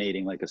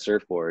laminating like a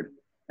surfboard.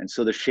 And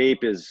so the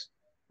shape is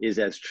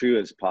as true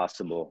as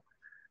possible.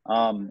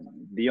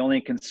 The only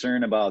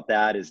concern about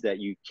that is that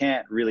you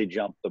can't really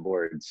jump the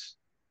boards.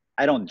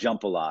 I don't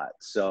jump a lot,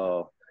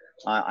 so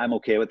I'm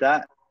okay with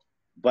that.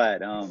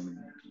 But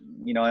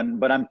you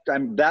know,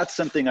 that's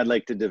something I'd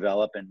like to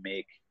develop and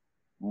make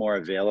more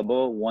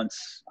available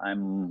once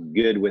I'm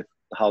good with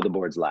how the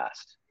boards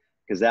last,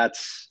 because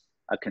that's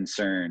a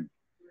concern.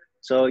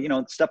 So, you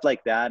know, stuff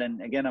like that.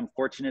 And again, I'm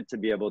fortunate to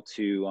be able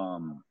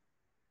to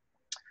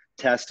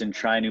test and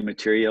try new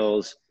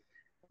materials.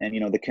 And,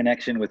 you know, the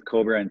connection with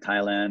Cobra in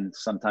Thailand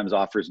sometimes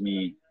offers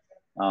me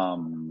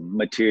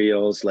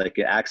materials, like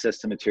access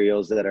to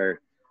materials that are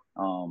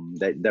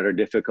that are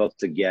difficult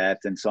to get.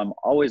 And so I'm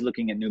always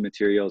looking at new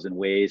materials and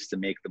ways to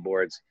make the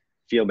boards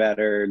feel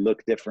better,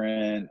 look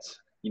different,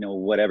 you know,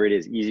 whatever it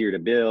is, easier to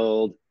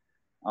build.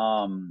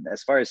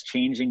 As far as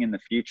changing in the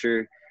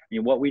future, I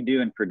mean, what we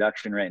do in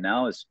production right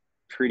now is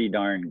pretty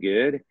darn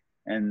good.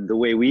 And the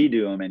way we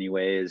do them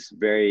anyway is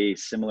very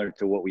similar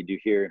to what we do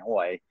here in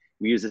Hawaii.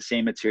 We use the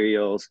same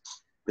materials,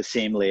 the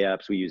same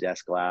layups. We use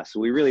S-glass. So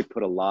we really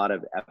put a lot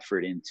of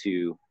effort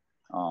into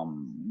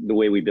the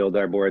way we build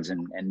our boards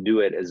and do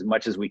it as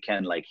much as we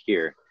can like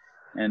here.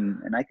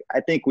 And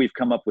I think we've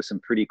come up with some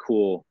pretty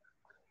cool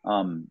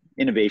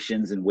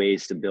innovations and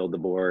ways to build the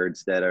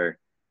boards that are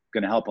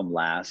going to help them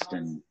last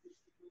and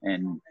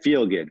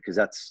feel good, because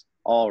that's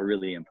all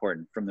really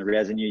important, from the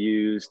resin you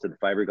use to the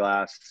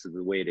fiberglass to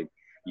the way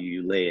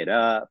you lay it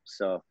up.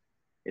 So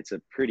it's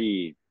a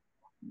pretty,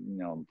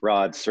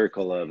 broad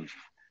circle of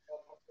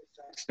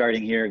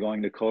starting here,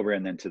 going to Cobra,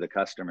 and then to the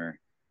customer.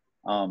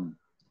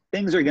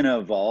 Things are going to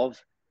evolve.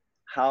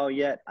 How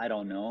yet, I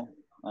don't know.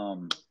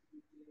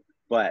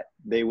 But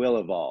they will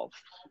evolve.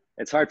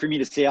 It's hard for me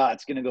to say,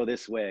 it's going to go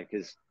this way,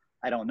 because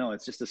I don't know.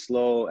 It's just a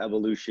slow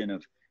evolution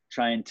of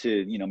trying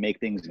to, make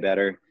things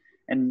better.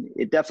 And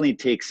it definitely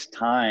takes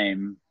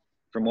time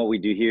from what we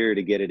do here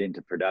to get it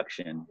into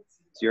production.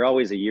 So you're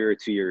always a year or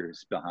 2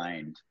 years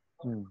behind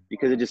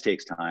because it just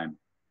takes time.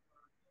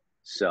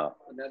 So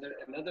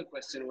another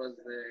question was,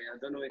 I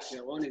don't know if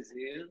Yaron is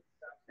here.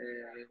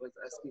 He was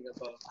asking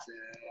about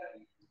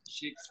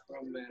ships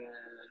from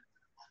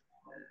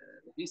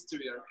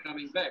history are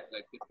coming back.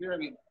 Like the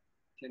pyramid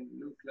can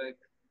look like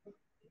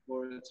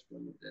boards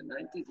from the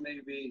 90s,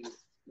 maybe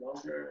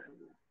longer.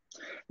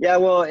 Yeah,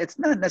 well, it's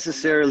not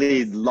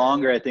necessarily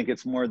longer. I think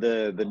it's more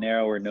the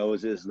narrower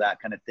noses, that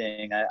kind of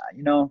thing.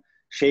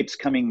 Shapes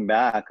coming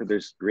back.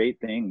 There's great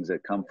things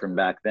that come from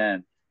back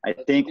then. I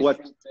think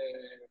what's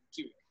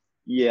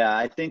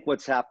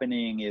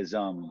happening is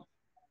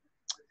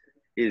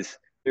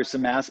there's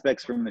some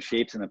aspects from the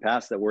shapes in the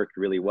past that worked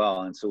really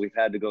well. And so we've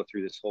had to go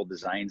through this whole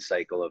design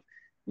cycle of,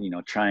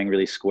 trying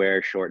really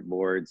square short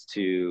boards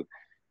to,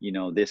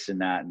 this and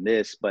that and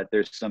this, but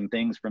there's some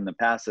things from the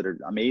past that are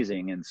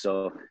amazing. And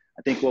so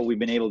I think what we've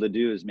been able to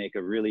do is make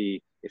a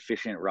really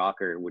efficient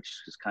rocker, which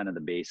is kind of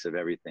the base of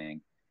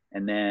everything.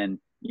 And then,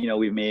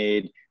 we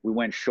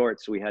went short,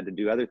 so we had to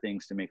do other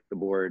things to make the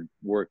board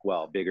work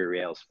well, bigger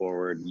rails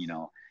forward,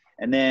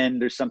 And then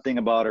there's something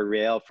about a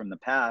rail from the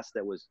past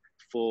that was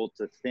full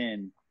to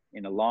thin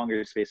in a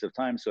longer space of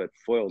time. So it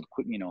foiled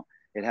quick,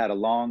 it had a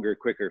longer,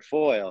 quicker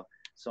foil.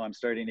 So I'm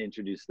starting to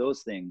introduce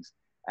those things.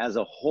 As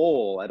a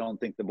whole, I don't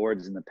think the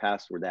boards in the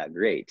past were that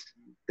great.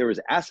 There was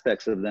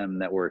aspects of them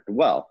that worked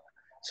well.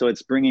 So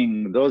it's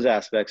bringing those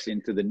aspects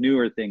into the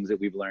newer things that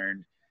we've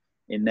learned,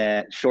 in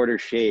that shorter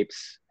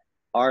shapes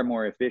are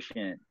more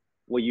efficient.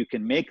 Well, you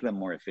can make them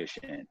more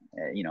efficient.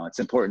 It's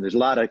important. There's a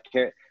lot of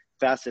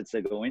facets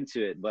that go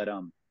into it, but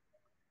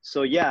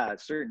so yeah,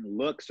 certain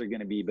looks are going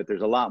to be, but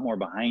there's a lot more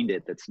behind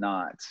it that's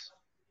not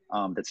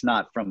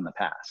from the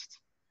past.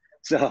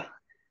 So,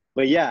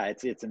 but yeah,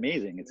 it's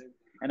amazing.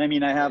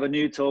 And I have a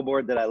new toe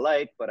board that I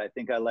like, but I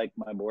think I like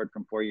my board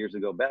from 4 years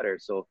ago better.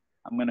 So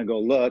I'm going to go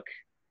look,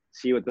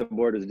 see what the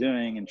board is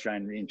doing, and try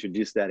and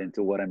introduce that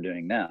into what I'm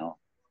doing now.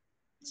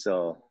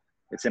 So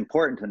it's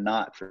important to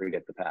not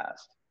forget the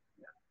past.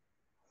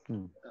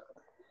 The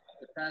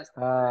past,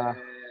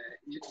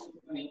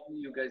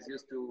 you guys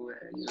used to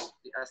use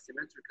the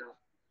asymmetrical.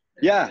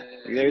 Yeah,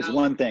 there's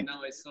one thing.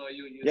 Now I saw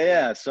you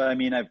use So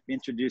I've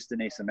introduced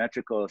an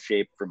asymmetrical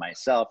shape for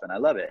myself, and I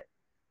love it.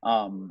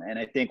 And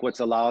I think what's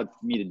allowed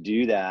me to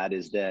do that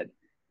is that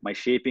my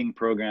shaping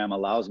program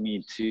allows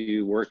me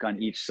to work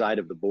on each side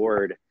of the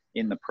board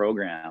in the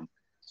program,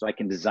 so I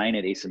can design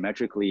it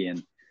asymmetrically.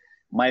 And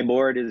my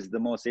board is the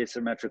most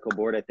asymmetrical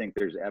board I think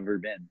there's ever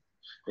been.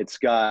 It's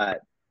got,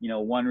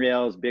 one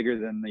rail is bigger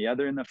than the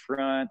other in the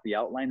front. The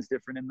outline's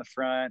different in the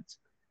front.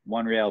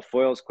 One rail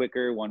foils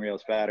quicker. One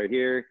rail's fatter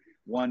here.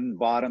 One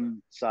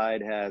bottom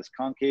side has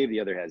concave. The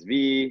other has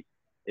V.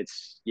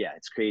 It's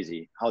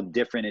crazy how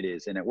different it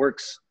is, and it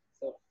works.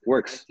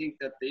 I think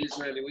that the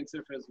Israeli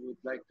windsurfers would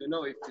like to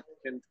know if it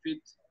can fit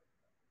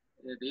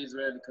the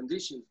Israeli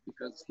conditions,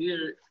 because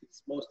here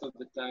it's most of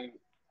the time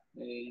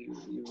you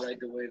ride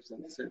the waves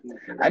on certain.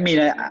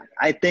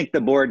 I think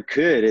the board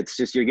could. It's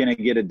just you're going to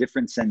get a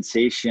different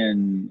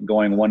sensation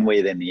going one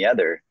way than the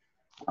other,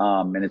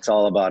 and it's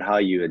all about how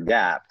you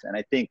adapt. And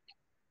I think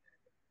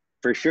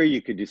for sure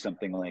you could do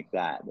something like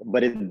that,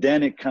 but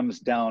then it comes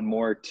down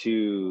more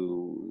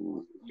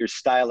to your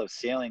style of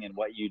sailing and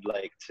what you'd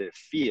like to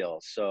feel.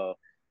 So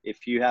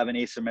if you have an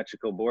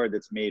asymmetrical board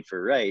that's made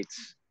for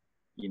rights,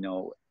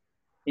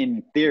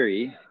 in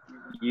theory,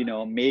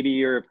 maybe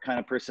you're a kind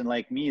of person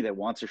like me that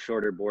wants a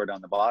shorter board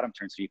on the bottom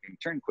turn so you can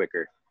turn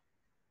quicker.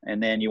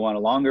 And then you want a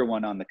longer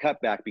one on the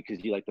cutback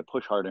because you like to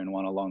push harder and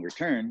want a longer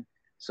turn.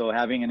 So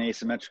having an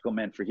asymmetrical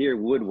meant for here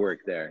would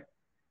work there.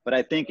 But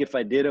I think if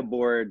I did a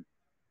board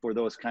for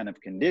those kind of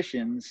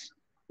conditions,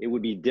 it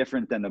would be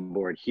different than the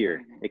board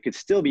here. It could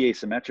still be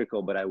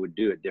asymmetrical, but I would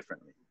do it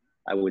differently.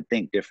 I would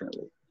think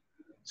differently.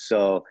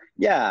 So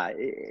yeah,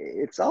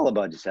 it's all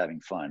about just having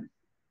fun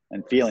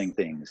and feeling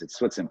things.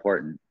 It's what's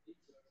important.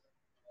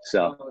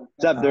 So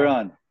what's up,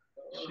 Duran?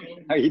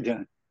 How are you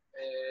doing?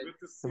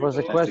 There was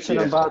a question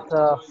about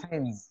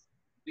fins.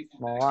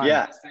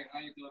 Yeah.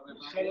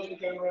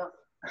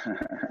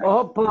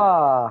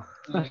 Opa!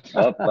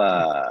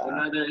 Opa.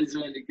 Another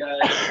Israeli guy.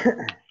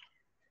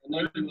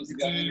 Anonymous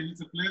guy.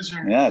 It's a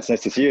pleasure. Yeah, it's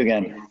nice to see you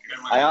again.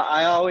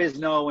 I always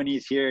know when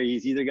he's here,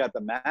 he's either got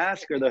the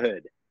mask or the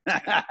hood.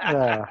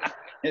 Yeah.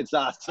 It's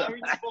awesome.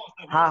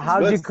 How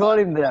do you call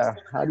him there?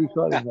 How do you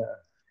call him there?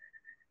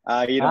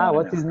 You don't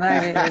What's his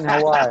name in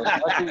Hawaii?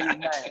 What's his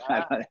name?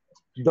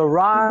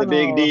 Doran? The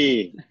big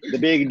D. The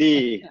big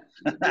D.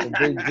 The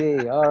big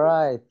D. All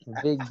right. The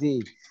big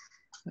D.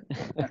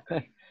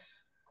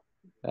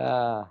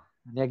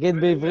 אני אגיד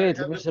בעברית,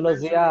 למי שלא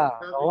זיהה,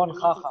 דורון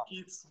חכם.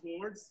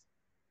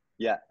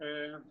 Yeah.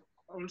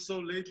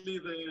 Also lately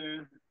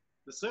the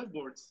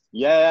surfboards.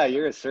 Yeah,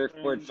 you're a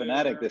surfboard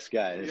fanatic, this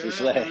guy. This is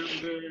like... I don't know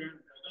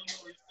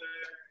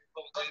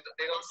if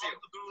they don't see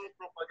to do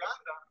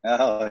propaganda.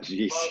 Oh,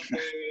 jeez.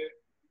 But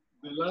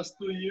the last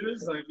 2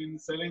 years, I've been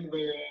selling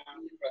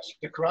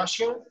the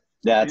Crusher.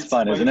 Yeah, it's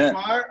fun, isn't it?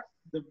 By far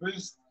the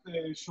best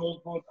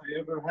shortboard I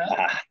ever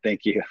had.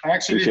 Thank you. I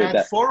actually Appreciate had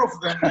that. 4 of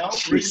them now,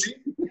 really.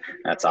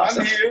 That's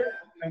awesome. 1 here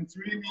and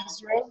 3 in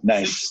Israel.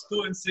 Nice.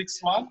 6'2" and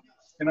 6'1".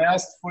 And I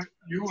asked for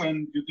you,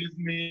 and you did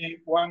me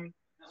one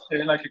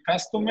like a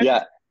custom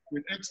made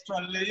with extra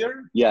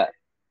layer. Yeah.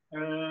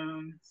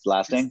 It's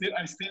lasting.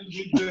 I still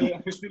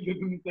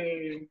didn't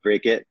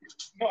break it.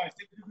 No, I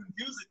still didn't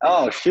use it.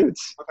 Oh,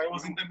 shoots. But I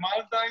was in the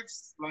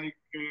Maldives like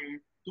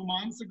 2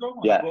 months ago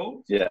on Yeah. a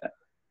boat. Yeah.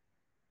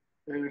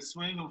 A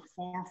swell of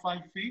 4 or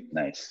 5 feet.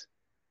 Nice.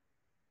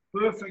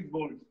 Perfect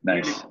board.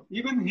 Nice. Really.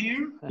 Even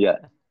here. Yeah.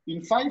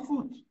 In 5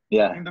 foot.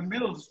 Yeah. In the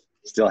middle.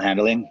 Still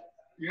handling.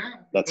 Yeah.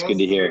 That's good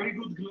to hear. Very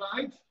good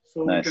glide,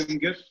 so Nice. we can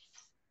get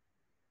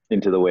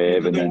into the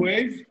wave into and the then.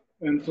 wave,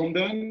 and from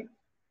then.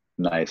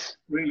 Nice.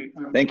 Really.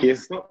 Thank you.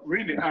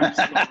 Really. I'm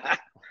stoked.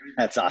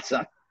 That's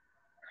awesome.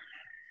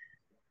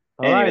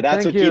 All Anyway, right,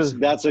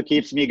 that's what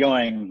keeps me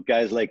going.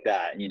 Guys like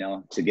that, you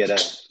know, to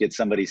get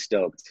somebody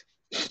stoked.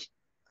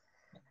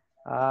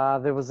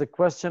 There was a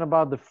question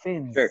about the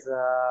fins. Sure.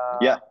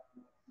 Yeah.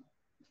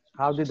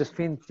 How did the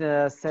fin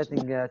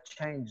setting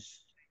change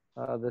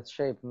the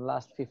shape in the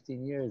last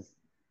 15 years?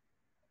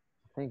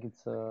 I think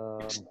it's a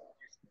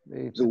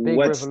big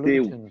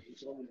revolution.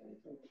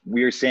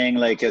 We're saying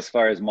like as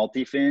far as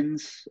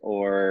multi-fins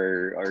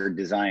or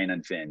design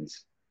on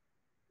fins?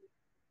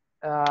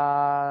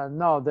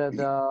 No,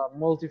 the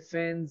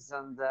multi-fins,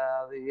 and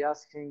they're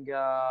asking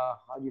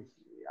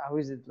how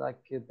is it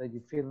like that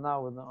you feel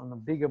now on a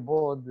bigger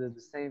board, the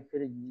same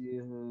feeling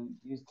you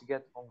used to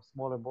get from a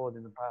smaller board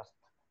in the past?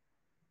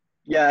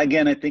 Yeah,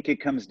 again, I think it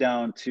comes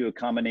down to a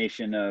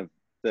combination of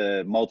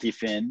the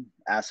multi-fin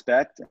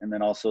aspect and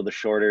then also the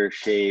shorter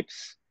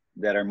shapes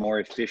that are more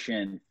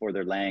efficient for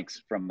their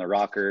lengths from the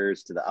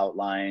rockers to the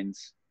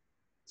outlines.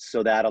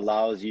 So that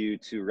allows you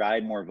to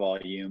ride more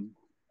volume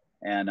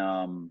and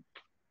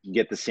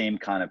get the same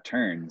kind of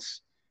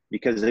turns.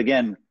 Because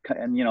again,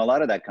 and you know, a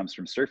lot of that comes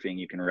from surfing.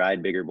 You can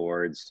ride bigger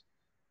boards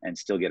and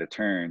still get a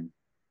turn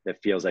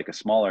that feels like a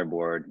smaller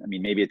board. I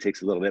mean, maybe it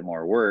takes a little bit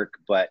more work,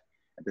 but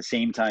at the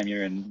same time,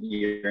 you're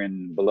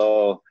in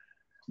below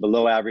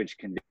average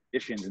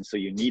conditions, and so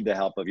you need the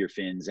help of your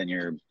fins and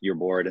your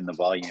board and the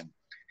volume.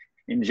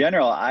 In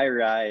general, I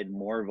ride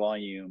more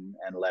volume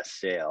and less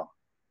sail.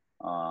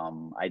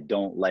 I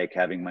don't like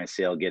having my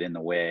sail get in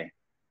the way,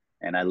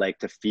 and I like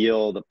to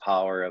feel the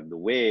power of the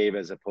wave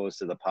as opposed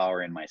to the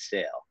power in my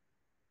sail.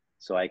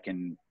 So I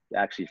can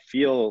actually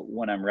feel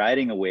when I'm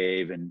riding a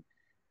wave and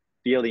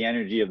feel the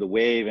energy of the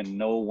wave and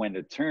know when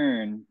to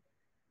turn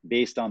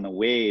based on the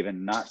wave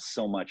and not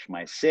so much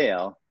my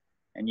sail.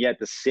 And yet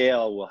the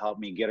sail will help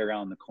me get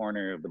around the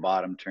corner of the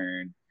bottom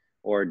turn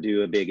or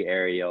do a big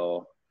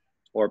aerial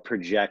or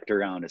project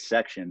around a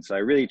section. So I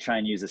really try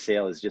and use the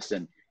sail as just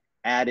an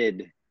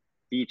added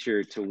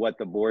feature to what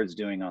the board's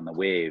doing on the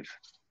wave.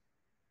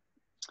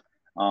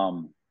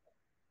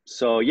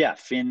 So yeah,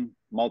 fin,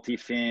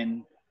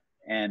 multi-fin,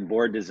 and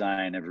board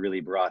design have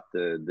really brought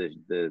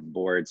the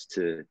boards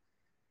to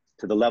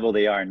the level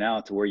they are now,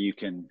 to where you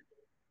can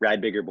ride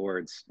bigger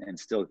boards and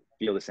still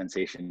feel the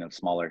sensation of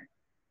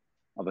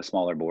a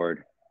smaller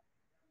board.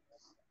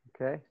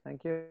 Okay,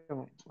 thank you.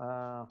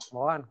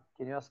 Moran,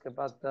 can you ask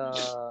about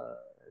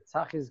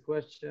Tzachi's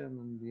question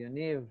and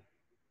Yaniv?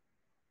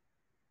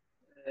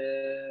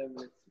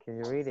 Can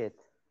you read it?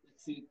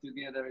 Let's see it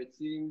together. It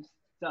seems,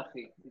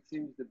 Tzachi, it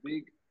seems the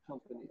big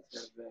companies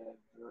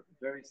have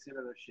very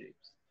similar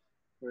shapes.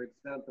 For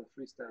example,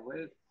 Freestyle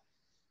Wave,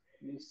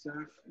 you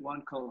surf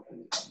one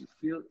company, you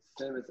feel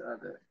same as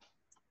other.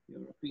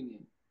 Your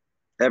opinion?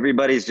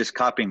 Everybody's just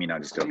copying me. No,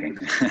 just joking.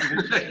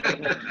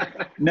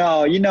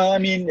 No, you know, I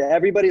mean,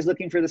 everybody's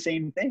looking for the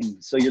same thing.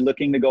 So you're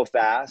looking to go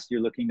fast.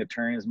 You're looking to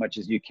turn as much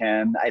as you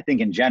can. I think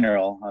in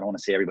general, I don't want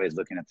to say everybody's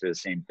looking for the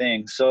same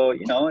thing. So,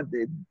 you know,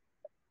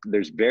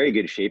 there's very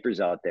good shapers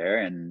out there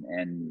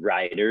and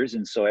riders.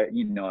 And so,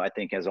 you know, I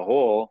think as a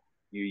whole,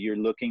 you're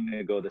looking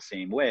to go the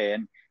same way.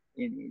 And,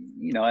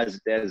 you know,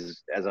 as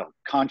a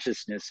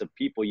consciousness of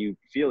people, you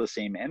feel the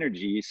same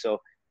energy. So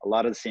a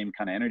lot of the same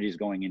kind of energy is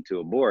going into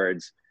a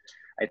boards.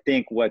 I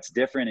think what's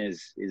different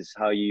is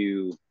how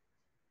you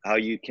how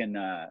you can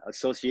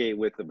associate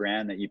with the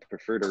brand that you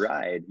prefer to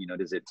ride. You know,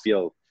 does it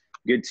feel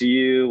good to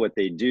you, what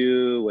they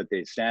do, what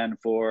they stand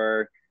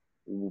for,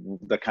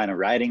 the kind of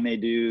riding they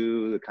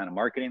do, the kind of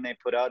marketing they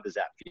put out? Does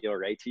that feel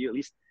right to you? At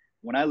least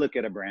when I look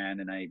at a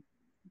brand and I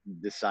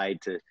decide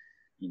to,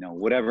 you know,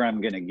 whatever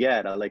I'm going to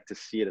get, I like to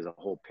see it as a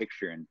whole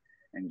picture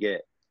and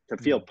get to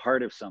feel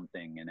part of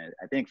something. And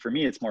I think for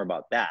me, it's more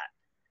about that,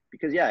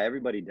 because yeah,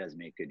 everybody does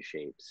make good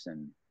shapes,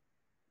 and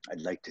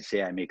I'd like to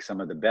say I make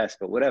some of the best,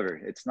 but whatever,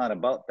 it's not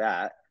about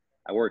that.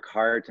 I work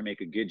hard to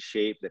make a good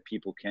shape that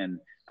people can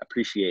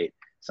appreciate.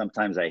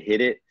 Sometimes I hit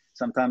it,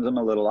 sometimes I'm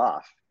a little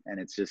off, and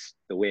it's just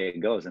the way it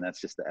goes. And that's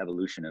just the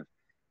evolution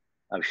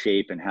of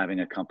shape and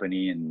having a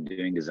company and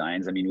doing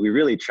designs. I mean, we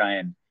really try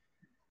and,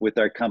 with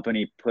our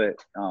company, put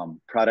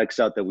products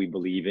out that we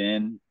believe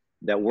in,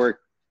 that work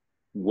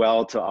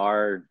well to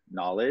our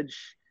knowledge,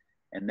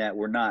 and that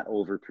we're not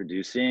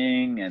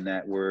overproducing, and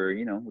that we're,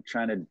 you know, we're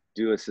trying to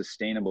do a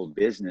sustainable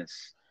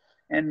business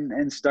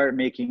and start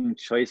making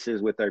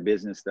choices with our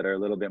business that are a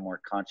little bit more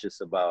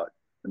conscious about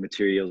the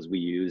materials we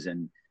use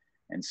and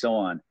so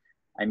on.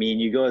 I mean,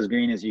 you go as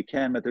green as you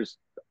can, but there's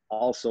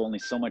also only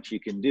so much you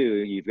can do.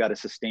 You've got to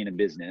sustain a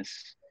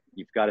business.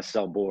 You've got to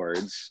sell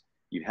boards.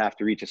 You have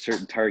to reach a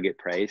certain target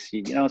price,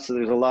 you know, so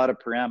there's a lot of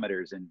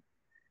parameters. And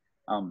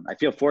I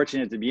feel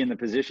fortunate to be in the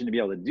position to be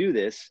able to do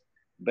this,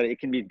 but it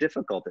can be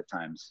difficult at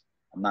times.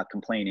 I'm not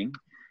complaining,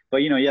 but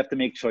you know, you have to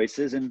make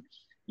choices, and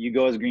you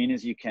go as green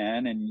as you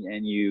can, and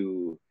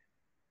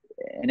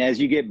as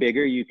you get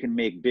bigger, you can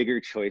make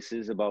bigger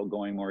choices about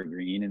going more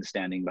green and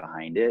standing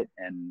behind it.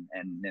 And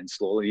then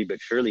slowly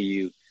but surely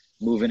you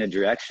move in a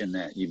direction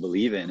that you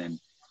believe in. And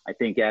I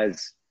think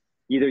as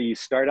either you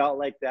start out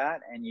like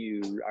that and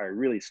you are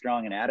really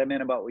strong and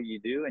adamant about what you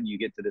do, and you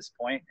get to this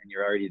point and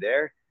you're already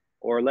there,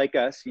 or like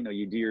us, you know,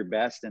 you do your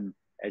best, and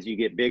as you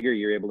get bigger,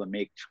 you're able to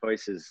make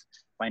choices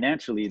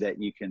financially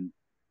that you can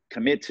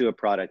commit to a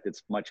product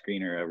that's much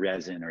greener, a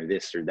resin or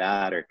this or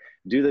that, or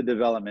do the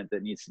development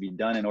that needs to be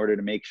done in order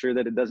to make sure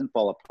that it doesn't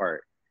fall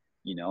apart,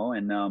 you know.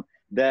 And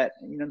that,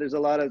 you know, there's a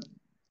lot of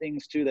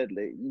things too that,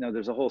 you know,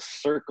 there's a whole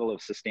circle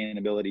of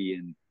sustainability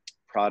in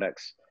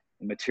products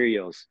and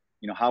materials.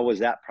 You know, how was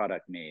that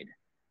product made?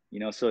 You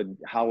know, so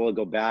how will it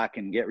go back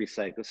and get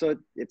recycled? So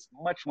it's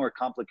much more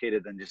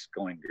complicated than just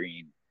going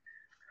green.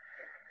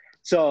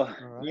 So,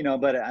 right. You know,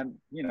 but I'm,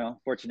 you know,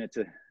 fortunate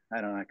to,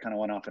 I don't know, I kind of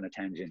went off on a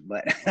tangent,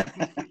 but.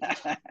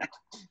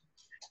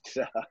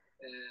 So.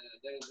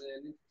 There's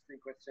an interesting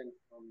question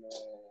from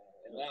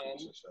Elan.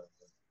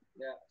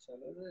 Yeah.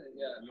 Other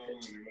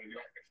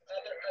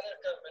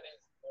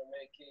companies are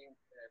making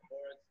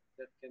boards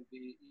that can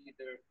be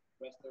either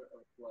thruster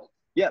or quad.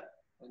 Yep.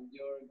 And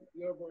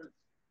your boards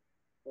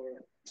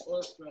for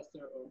both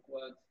thruster or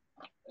quad.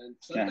 And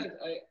sometimes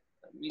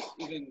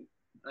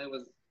I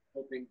was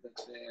hoping that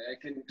I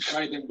can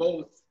try them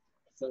both.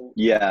 So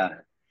yeah,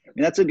 I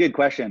mean, that's a good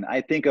question.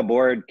 I think a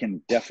board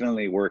can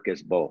definitely work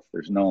as both.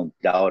 There's no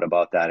doubt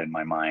about that in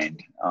my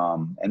mind.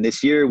 And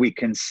this year we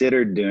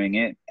considered doing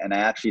it, and I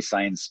actually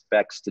signed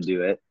specs to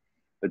do it.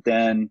 But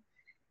then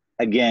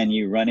again,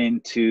 you run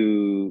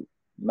into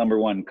number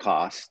one,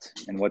 cost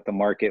and what the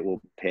market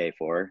will pay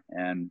for.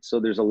 And so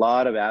there's a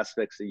lot of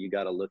aspects that you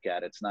got to look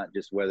at. It's not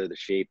just whether the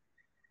shape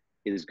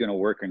is going to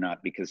work or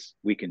not, because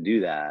we can do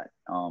that.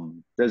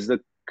 Does the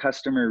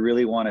customer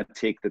really want to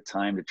take the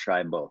time to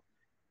try both?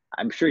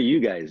 I'm sure you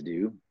guys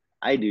do.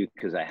 I do,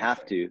 because I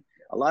have to.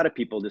 A lot of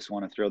people just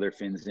want to throw their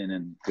fins in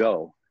and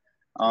go.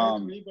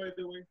 Me, by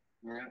the way,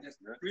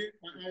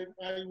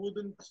 I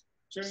wouldn't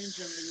change.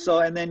 So,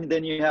 and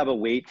then you have a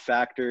weight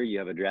factor, you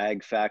have a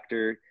drag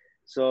factor.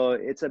 So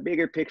it's a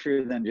bigger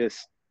picture than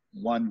just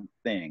one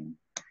thing.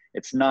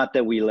 It's not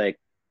that we like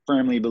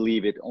firmly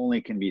believe it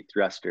only can be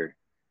thruster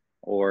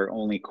or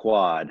only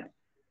quad.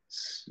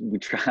 We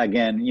try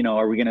again, you know,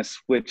 are we going to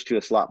switch to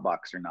a slot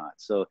box or not?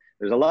 So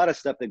there's a lot of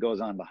stuff that goes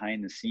on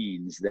behind the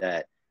scenes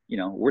that, you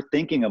know, we're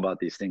thinking about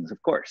these things.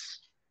 Of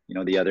course, you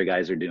know, the other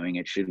guys are doing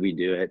it. Should we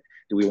do it?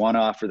 Do we want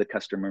to offer the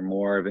customer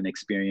more of an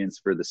experience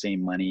for the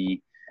same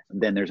money?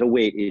 Then there's a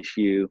weight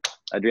issue,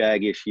 a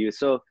drag issue.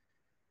 So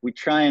we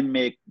try and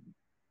make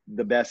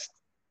the best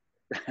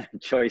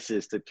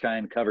choices to try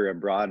and cover a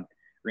broad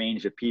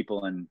range of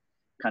people and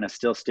kind of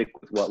still stick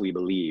with what we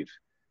believe.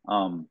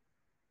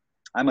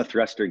 I'm a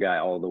thruster guy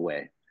all the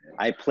way.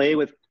 I play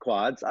with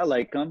quads. I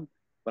like them,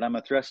 but I'm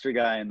a thruster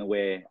guy in the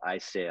way I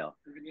sail.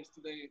 Even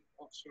yesterday,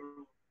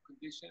 offshore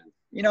conditions.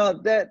 You know,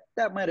 that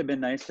might have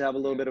been nice to have a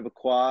little bit of a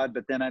quad,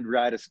 but then I'd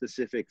ride a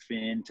specific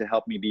fin to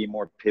help me be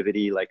more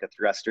pivoty like a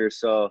thruster.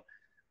 So,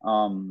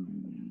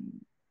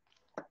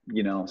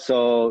 you know,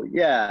 so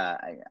yeah,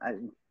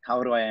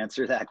 how do I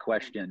answer that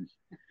question?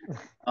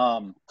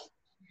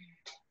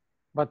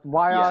 But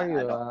why are you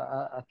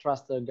a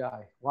thruster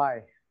guy?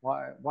 Why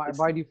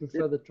do you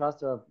prefer the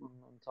thruster on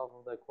top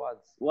of the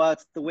quads? Well,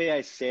 it's the way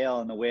I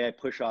sail and the way I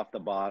push off the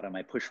bottom.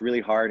 I push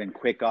really hard and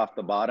quick off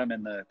the bottom,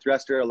 and the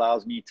thruster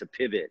allows me to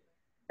pivot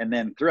and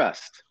then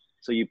thrust.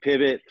 So you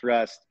pivot,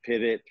 thrust,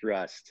 pivot,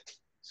 thrust.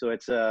 So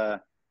it's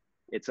a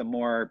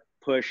more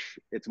push,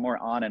 it's more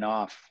on and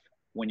off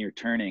when you're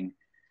turning.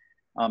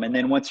 And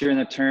then once you're in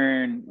the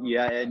turn,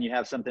 yeah, and you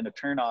have something to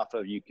turn off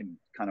of, you can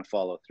kind of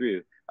follow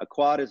through. A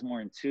quad is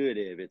more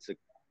intuitive.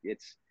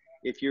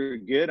 If you're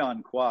good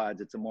on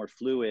quads, it's a more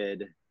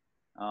fluid,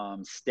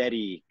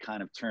 steady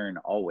kind of turn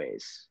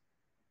always.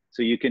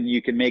 So you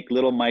can make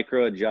little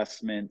micro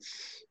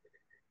adjustments,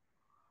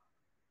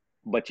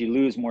 but you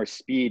lose more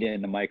speed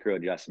in the micro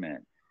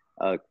adjustment.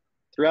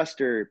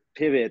 Thruster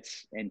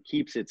pivots and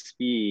keeps its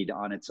speed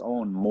on its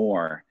own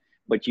more,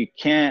 but you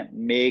can't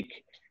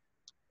make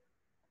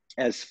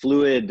as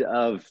fluid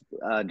of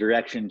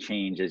direction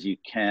change as you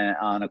can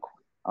on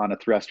a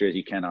thruster as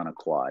you can on a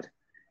quad.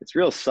 It's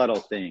real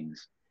subtle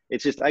things.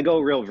 It's just, I go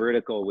real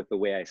vertical with the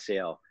way I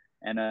sail,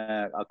 and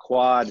a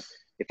quad,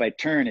 if I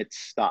turn, it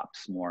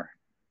stops more.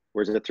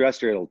 Whereas a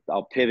thruster,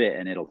 I'll pivot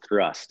and it'll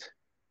thrust.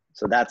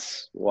 So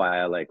that's why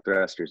I like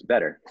thrusters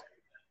better.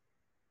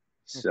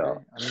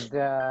 So,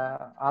 okay.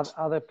 And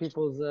other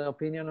people's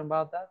opinion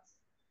about that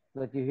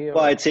you hear?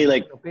 Well, I'd say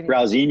like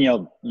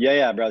Brauzinho,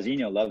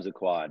 Brauzinho loves a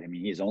quad. I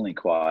mean, he's only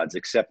quads,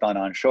 except on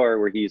onshore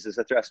where he uses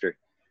a thruster.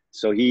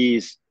 So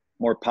he's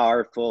more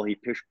powerful. He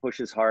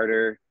pushes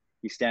harder.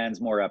 He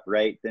stands more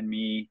upright than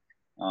me.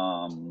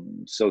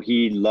 So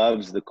he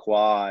loves the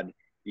quad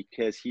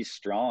because he's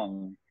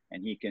strong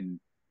and he can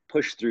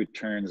push through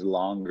turns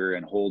longer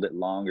and hold it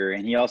longer.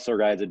 And he also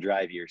rides a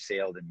drivier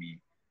sail than me.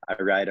 I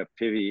ride a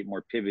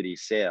more pivoty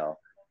sail.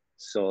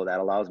 So that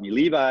allows me.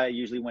 Levi,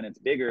 usually when it's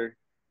bigger,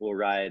 will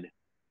ride,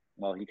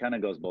 well, he kind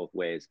of goes both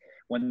ways.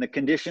 When the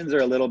conditions are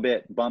a little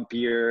bit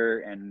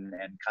bumpier and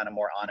kind of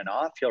more on and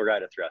off, he'll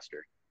ride a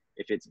thruster.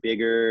 If it's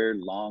bigger,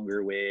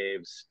 longer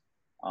waves,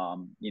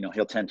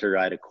 he'll tend to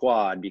ride a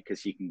quad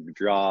because he can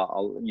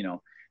draw,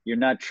 you're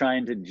not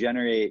trying to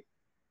generate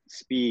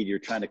speed, you're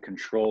trying to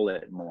control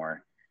it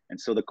more. And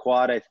so the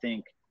quad, I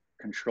think,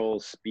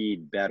 controls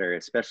speed better,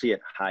 especially at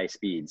high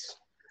speeds.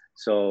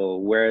 So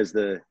whereas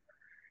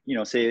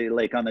say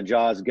like on the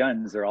Jaws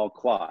guns, they're all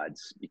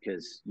quads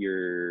because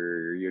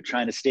you're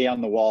trying to stay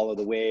on the wall of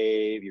the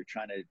wave. You're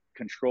trying to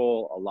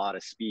control a lot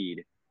of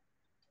speed.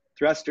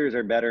 Thrusters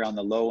are better on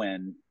the low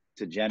end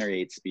to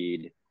generate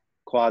speed.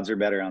 Quads are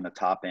better on the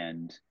top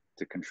end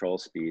to control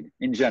speed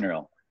in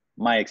general,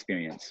 my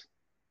experience.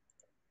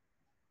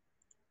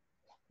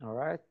 All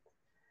right.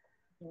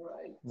 All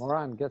right.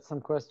 Moran, get some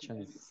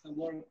questions. Some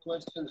more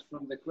questions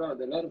from the crowd.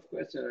 A lot of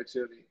questions,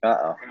 actually.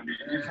 Uh-oh. And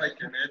if I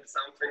can add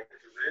something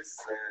to this,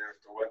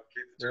 to what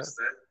Keith just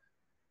said,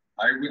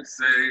 I would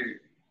say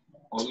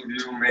all of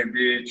you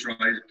maybe try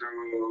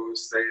to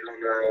sail on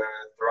a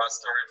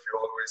thruster if you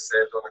always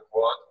sailed on a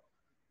quad,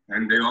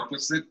 and the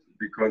opposite,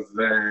 because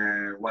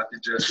what he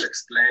just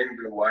explained,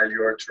 while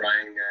you are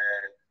trying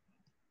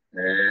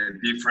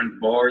different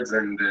boards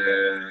and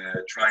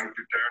trying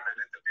to turn a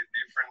little bit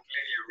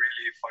differently, you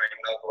really find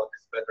out what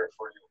is better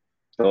for you.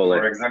 Totally.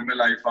 For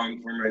example, I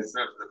found for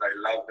myself that I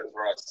love the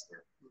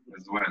thruster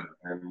as well.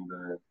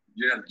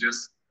 And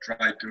just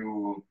try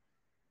to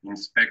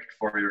inspect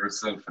for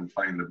yourself and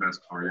find the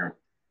best for you.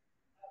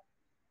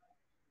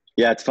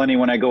 Yeah, it's funny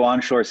when I go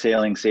onshore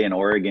sailing, say in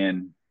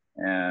Oregon,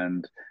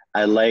 and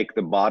I like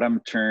the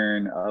bottom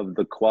turn of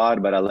the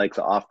quad, but I like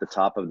the off the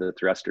top of the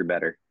thruster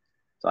better.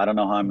 So I don't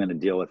know how I'm going to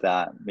deal with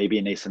that. Maybe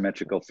an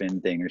asymmetrical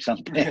fin thing or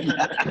something.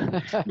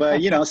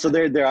 But so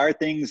there are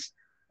things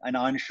on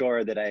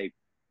onshore that I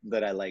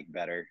like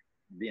better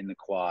in the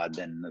quad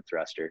than the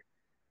thruster.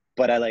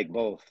 But I like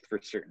both for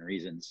certain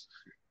reasons.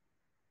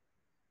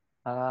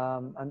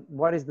 And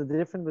what is the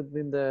difference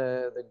between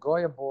the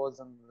Goya boards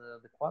and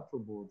the Quattro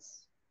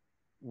boards?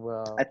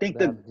 Well, I think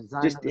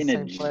just in the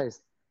same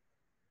place.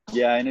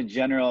 Yeah, in a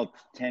general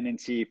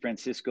tendency,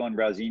 Francisco and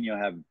Brauzinho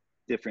have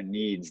different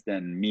needs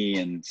than me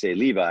and say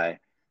Levi.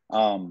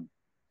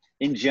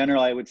 In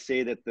general, I would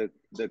say that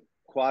the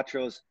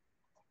Quattros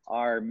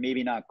are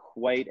maybe not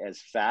quite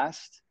as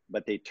fast,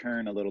 but they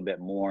turn a little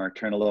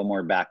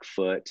more back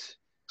foot.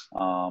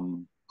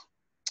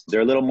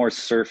 They're a little more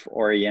surf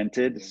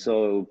oriented.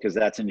 So, cause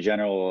that's in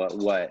general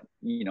what,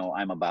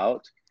 I'm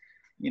about.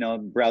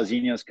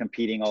 Brauzinho's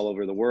competing all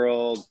over the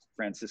world.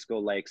 Francisco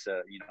likes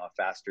a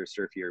faster,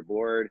 surfier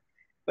board.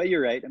 But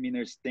you're right. I mean,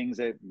 there's things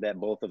that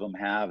both of them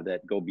have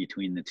that go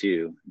between the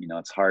two.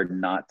 It's hard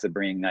not to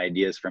bring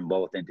ideas from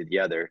both into the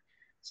other.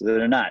 So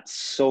they're not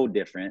so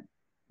different,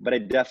 but I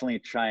definitely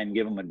try and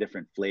give them a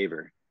different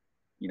flavor.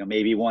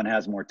 Maybe one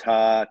has more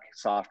tuck,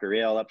 softer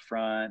rail up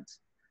front.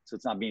 So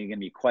it's not going to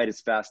be quite as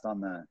fast on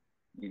the,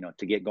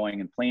 to get going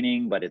and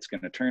planing, but it's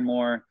going to turn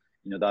more.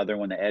 The other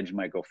one, the edge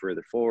might go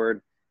further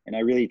forward. And I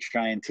really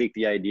try and take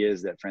the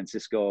ideas that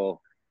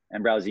Francisco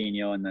and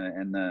Brauzinho and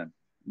the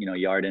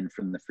Yarden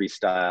from the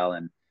freestyle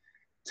and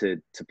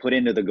to put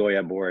into the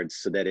Goya boards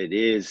so that it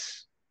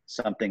is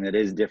something that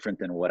is different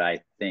than what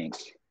I think,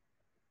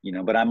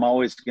 but I'm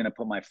always going to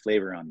put my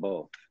flavor on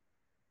both.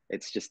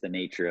 It's just the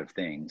nature of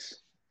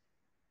things.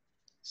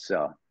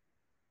 So.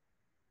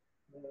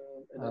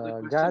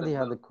 Gadi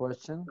had a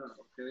question.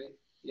 Okay.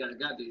 Yeah,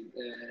 Gadi.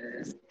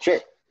 Sure.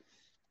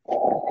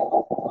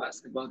 to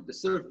ask about the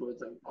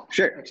surfboards.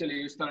 Sure. Actually,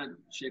 you started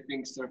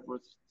shaping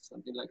surfboards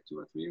something like 2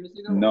 or 3 years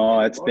ago? No,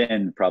 it's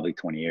been probably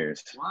 20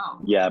 years.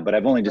 Wow. Yeah, but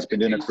I've only just been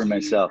doing it for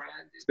myself.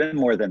 It's been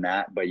more than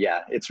that, but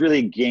yeah, it's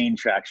really gained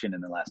traction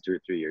in the last 2 or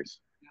 3 years.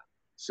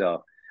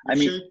 So,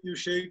 you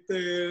shaped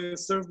the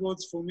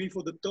surfboards for me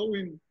for the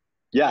towing.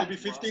 Yeah. Maybe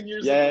 15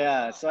 years ago.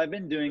 Yeah. So I've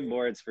been doing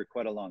boards for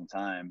quite a long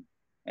time,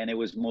 and it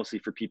was mostly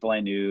for people I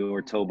knew,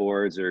 or tow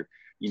boards, or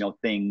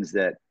things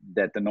that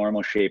the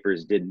normal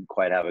shapers didn't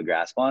quite have a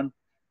grasp on.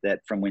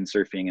 That from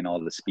windsurfing and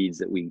all the speeds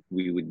that we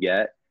would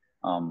get,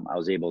 I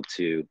was able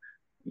to,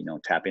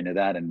 tap into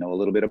that and know a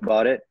little bit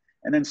about it.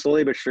 And then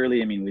slowly but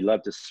surely, we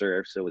love to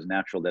surf, so it was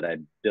natural that I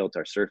built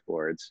our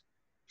surfboards.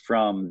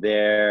 From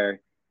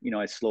there,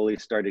 I slowly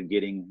started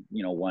getting,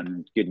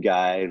 one good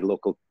guy,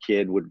 local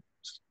kid would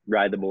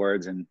ride the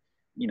boards and,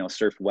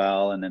 surf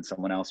well, and then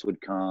someone else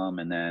would come.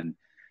 And then,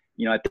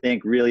 I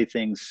think really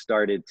things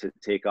started to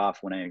take off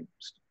when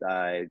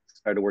I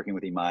started working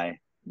with Imai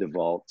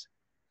DeVault.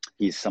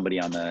 He's somebody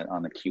on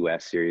the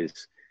QS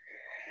series.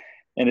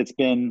 And it's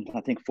been, I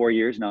think, 4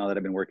 years now that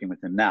I've been working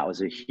with him. That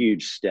was a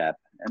huge step.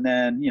 And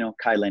then,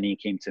 Kai Lenny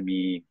came to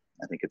me.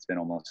 I think it's been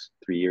almost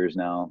 3 years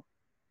now.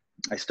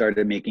 I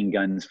started making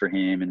guns for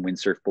him and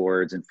windsurf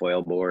boards and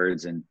foil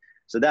boards. And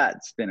so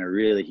that's been a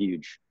really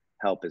huge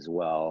help as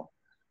well.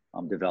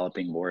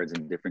 Developing boards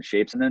in different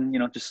shapes. And then,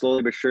 just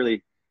slowly but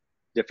surely,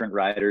 different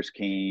riders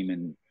came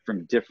and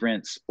from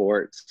different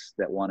sports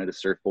that wanted a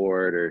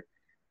surfboard,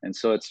 and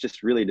so it's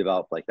just really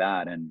developed like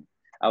that. And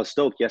I was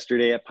stoked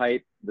yesterday at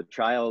Pipe, the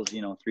trials,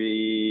 I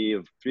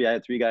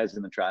had 3 guys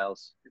in the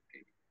trials.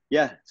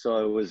 Yeah.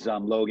 So it was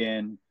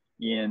Logan,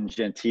 Ian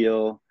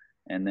Gentile,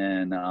 and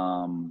then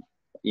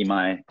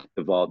Imai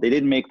DeVault. They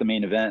didn't make the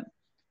main event,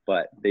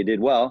 but they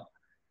did well.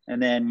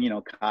 And then,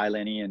 Kai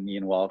Lenny and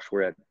Ian Walsh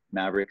were at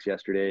Mavericks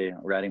yesterday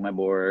riding my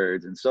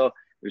boards. And so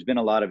there's been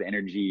a lot of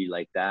energy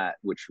like that,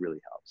 which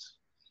really helps.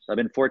 So I've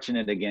been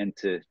fortunate again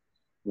to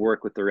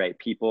work with the right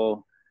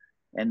people,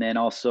 and then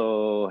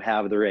also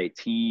have the right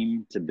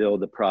team to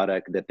build the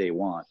product that they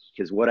want.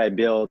 Because what I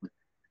build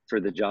for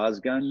the Jaws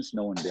guns,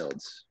 no one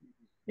builds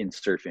in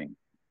surfing.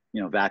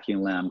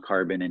 Vacuum lam,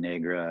 carbon, and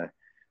Negra,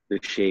 the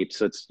shape.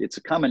 So it's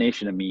a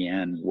combination of me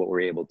and what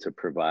we're able to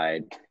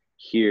provide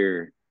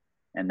here.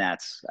 And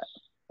that's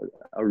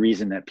a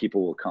reason that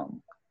people will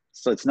come.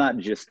 So it's not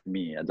just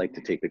me. I'd like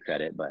to take the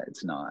credit, but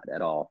it's not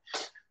at all.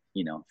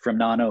 From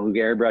Nano, who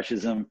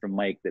airbrushes them, from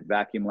Mike that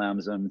vacuum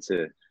lams them,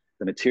 to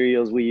the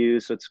materials we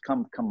use. So it's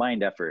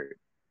combined effort.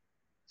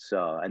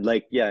 So I'd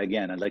like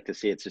to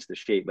say it's just the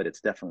shape, but it's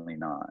definitely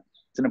not.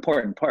 It's an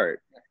important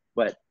part,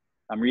 but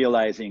I'm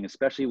realizing,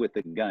 especially with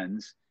the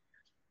guns,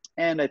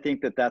 and I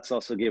think that that's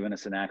also given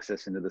us an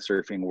access into the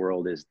surfing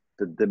world, is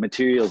the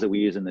materials that we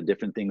use and the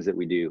different things that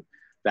we do,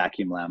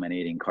 vacuum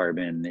laminating,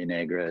 carbon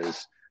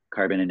inegras,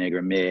 carbon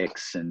Inegra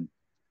mix. And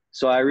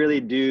so I really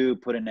do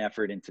put an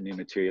effort into new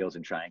materials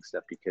and trying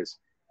stuff, because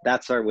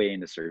that's our way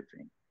into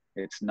surfing.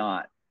 It's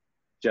not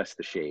just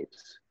the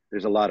shapes.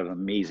 There's a lot of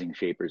amazing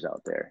shapers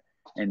out there.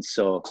 And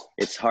so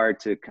it's hard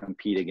to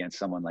compete against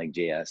someone like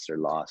JS or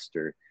Lost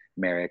or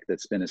Merrick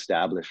that's been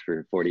established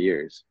for 40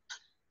 years.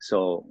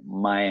 So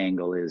my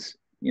angle is,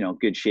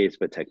 good shapes,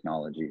 but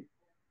technology.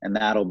 And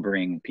that'll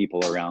bring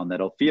people around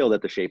that'll feel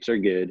that the shapes are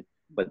good,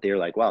 but they're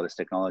like, wow, this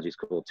technology is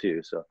cool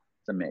too. So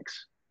it's a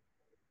mix.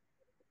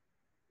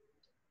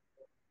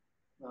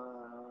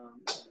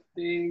 I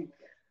think,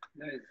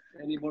 guys,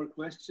 any more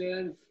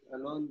questions?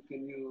 Alon,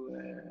 can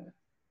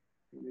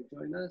you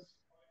join us?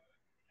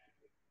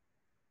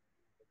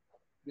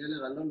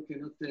 Geller, Alon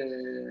cannot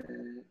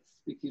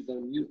speak, he's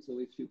on mute, so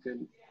if you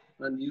can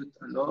unmute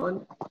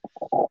Alon.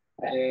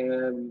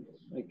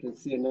 I can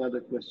see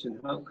another question.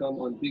 How come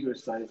on bigger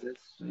sizes,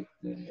 like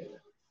the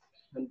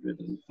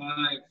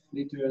 105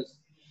 liters,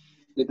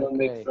 they don't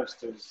make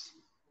thrusters?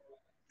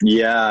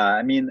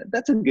 Yeah,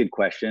 that's a good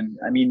question.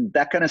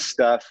 That kind of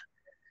stuff,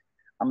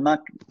 I'm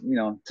not,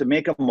 to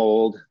make a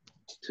mold,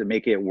 to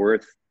make it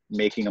worth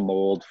making a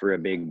mold for a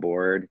big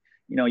board,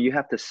 you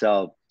have to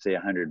sell, say,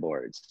 100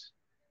 boards.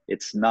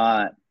 It's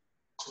not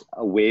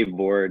a wave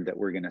board that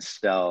we're going to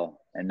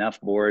sell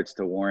enough boards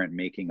to warrant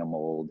making a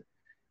mold.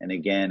 And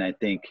again, I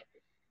think,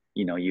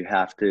 you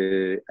have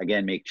to,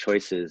 again, make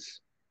choices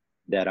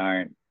that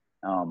aren't,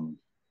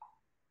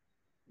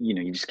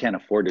 you just can't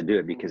afford to do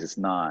it, because it's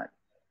not,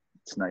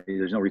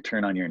 there's no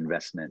return on your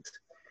investment.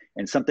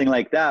 And something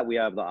like that, we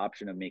have the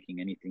option of making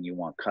anything you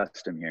want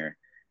custom here.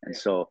 And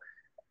so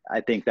I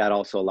think that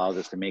also allows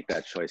us to make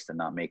that choice to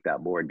not make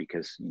that board,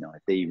 because,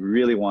 if they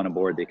really want a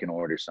board, they can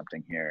order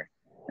something here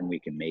and we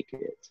can make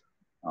it.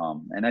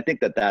 And I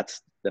think that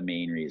that's the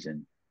main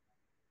reason,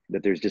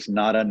 that there's just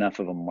not enough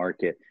of a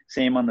market.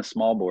 Same on the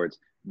small boards,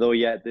 though.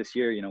 Yet this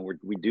year,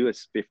 we do a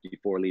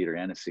 54 liter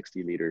and a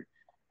 60 liter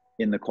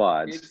in the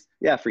quads.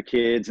 Yeah, for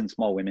kids and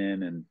small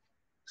women. And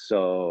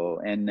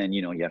so, and then,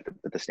 you have to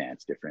put the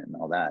stance different and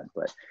all that.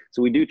 But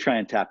so we do try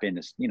and tap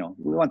into,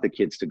 we want the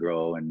kids to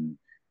grow and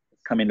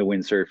come into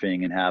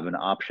windsurfing and have an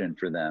option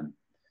for them.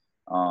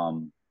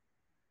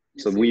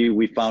 So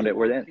we found it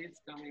where then kids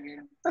coming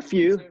in. a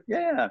few,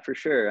 yeah, for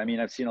sure. I mean,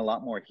 I've seen a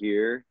lot more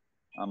here.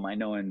 I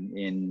know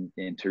in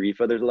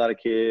Tarifa there's a lot of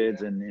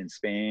kids, and in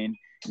Spain,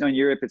 you know, in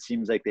Europe it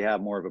seems like they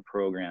have more of a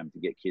program to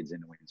get kids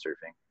into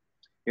windsurfing.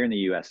 Here in the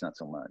U.S., not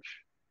so much.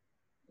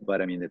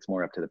 But I mean, it's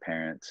more up to the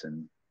parents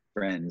and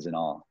friends and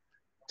all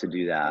to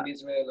do that. And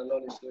Israel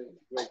alone is doing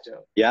a great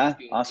job. Yeah,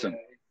 awesome.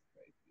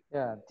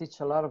 Yeah,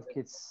 teach a lot of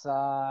kids.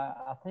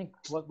 I think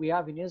what we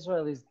have in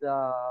Israel is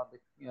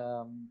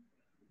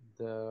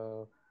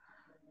the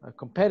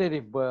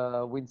competitive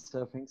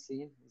windsurfing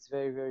scene is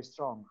very, very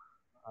strong.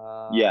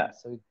 Yeah,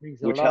 so it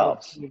brings which a lot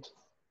helps. of kids.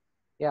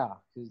 Yeah,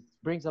 it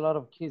brings a lot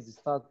of kids to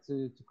start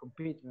to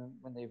compete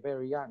when they're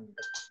very young.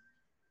 But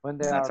when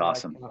they That's are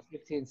awesome. like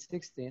 15,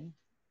 16,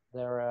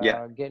 they're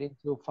Yeah. getting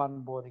into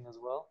fun boarding as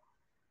well.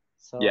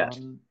 So Yeah.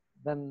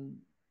 then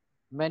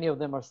many of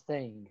them are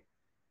staying.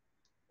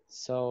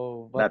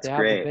 So, but That's they have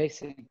great. the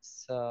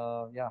basics.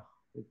 Yeah,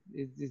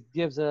 it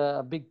gives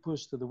a big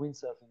push to the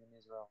windsurfing in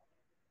Israel.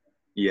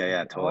 Yeah,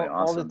 yeah, totally awesome.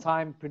 All the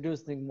time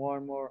producing more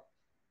and more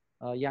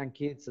young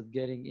kids that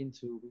getting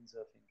into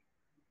windsurfing.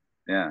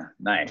 Yeah,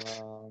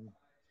 nice.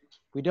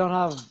 We don't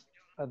have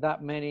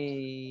that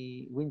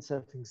many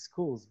windsurfing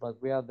schools,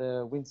 but we have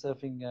the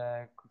windsurfing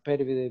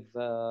competitive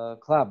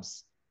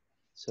clubs.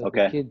 So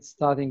the kids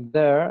starting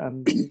there,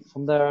 and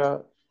from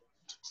there,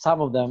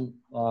 some of them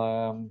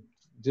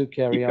do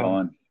carry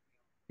on.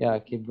 Yeah,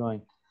 keep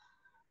going.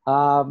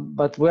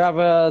 But we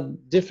have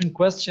different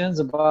questions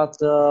about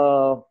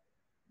the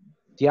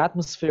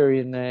atmosphere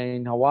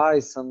in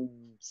Hawaii. Some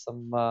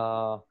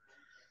I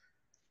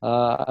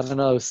don't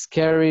know,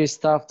 scary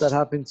stuff that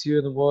happened to you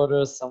in the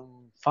water.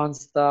 Some fun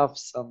stuff.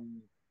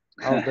 Some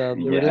how the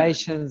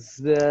relations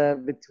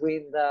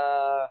between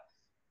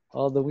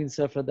all the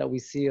windsurfer that we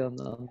see on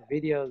the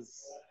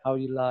videos. How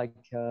you like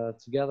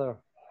together.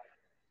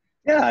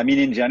 Yeah, I mean,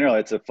 in general,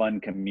 it's a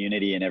fun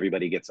community and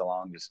everybody gets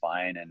along just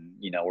fine. And,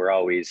 you know, we're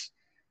always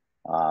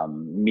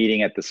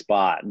meeting at the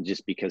spot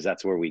just because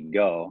that's where we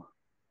go.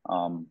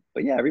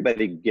 But yeah,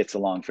 everybody gets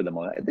along for the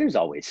most. There's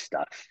always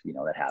stuff, you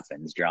know, that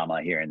happens,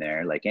 drama here and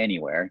there, like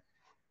anywhere.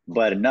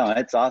 But no,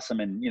 it's awesome.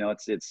 And, you know,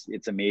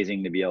 it's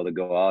amazing to be able to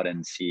go out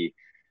and see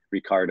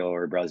Ricardo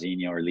or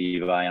Brazinho or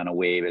Levi on a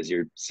wave as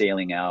you're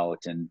sailing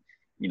out and,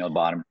 you know,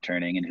 bottom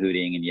turning and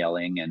hooting and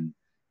yelling and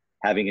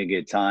having a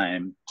good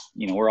time.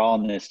 You know, we're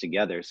all in this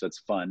together, so it's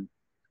fun.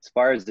 As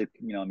far as the,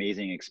 you know,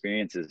 amazing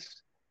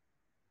experiences,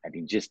 I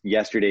mean, just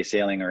yesterday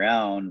sailing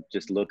around,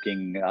 just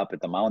looking up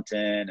at the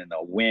mountain and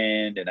the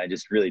wind, and I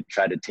just really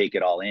try to take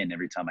it all in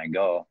every time I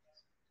go,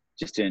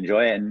 just to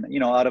enjoy it. And, you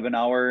know, out of an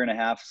hour and a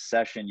half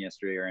session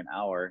yesterday, or an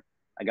hour,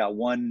 I got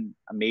one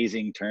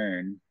amazing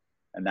turn,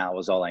 and that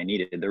was all I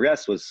needed. The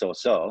rest was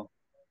so-so,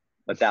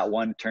 but that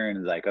one turn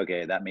is like,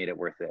 okay, that made it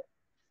worth it.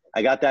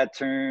 I got that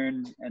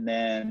turn, and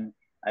then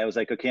I was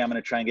like, okay, I'm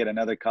going to try and get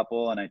another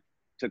couple. And I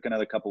took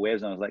another couple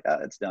waves and I was like, oh,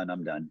 it's done.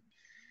 I'm done.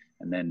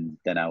 And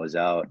then I was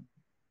out,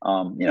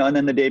 you know, and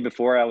then the day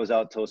before I was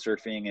out tow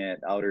surfing at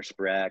Outer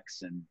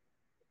Sprex, and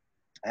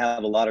I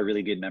have a lot of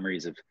really good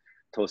memories of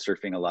tow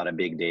surfing, a lot of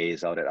big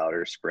days out at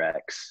Outer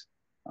Sprex,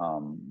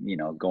 you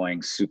know,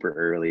 going super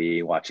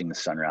early, watching the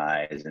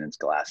sunrise, and it's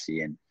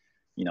glassy and,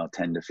 you know,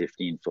 10 to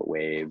 15 foot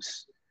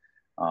waves.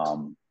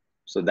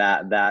 So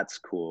that's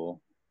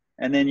cool.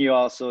 And then you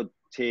also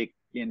take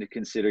into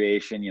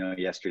consideration, you know,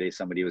 yesterday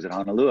somebody was at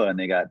Honolulu and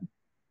they got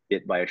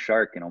bit by a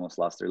shark and almost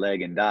lost their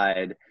leg and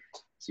died.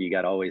 So you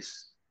got to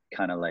always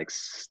kind of like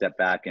step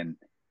back and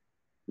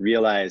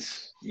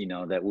realize, you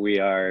know, that we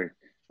are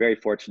very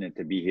fortunate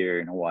to be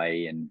here in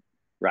Hawaii and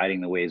riding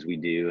the waves we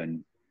do,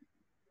 and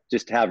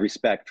just have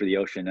respect for the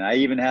ocean. And I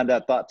even had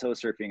that thought tow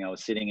surfing. I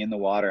was sitting in the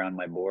water on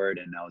my board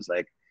and I was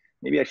like,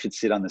 maybe I should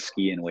sit on the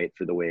ski and wait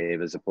for the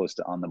wave as opposed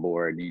to on the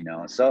board, you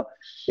know? So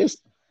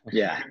just,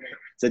 yeah,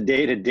 it's a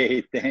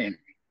day-to-day thing.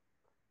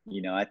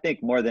 You know, I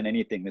think more than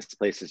anything, this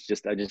place is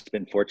just, I've just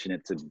been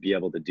fortunate to be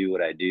able to do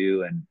what I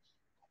do and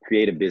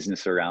create a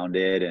business around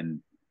it and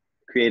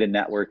create a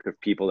network of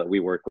people that we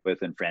work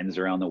with and friends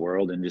around the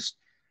world, and just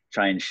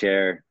try and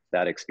share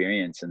that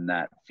experience and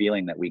that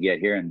feeling that we get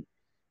here and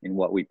in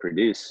what we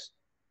produce.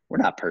 We're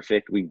not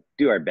perfect. We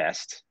do our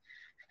best.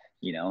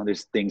 You know,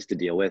 there's things to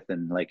deal with,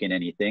 and like in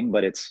anything,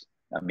 but it's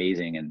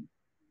amazing. And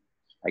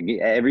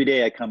every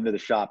day I come to the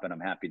shop and I'm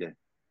happy to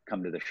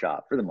come to the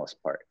shop for the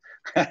most part.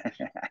 That's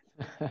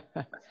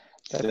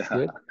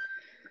good.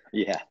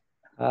 Yeah.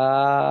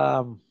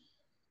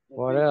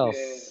 What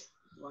else?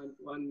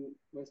 One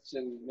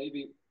question,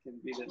 maybe can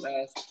be the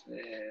last.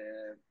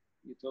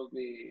 You told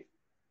me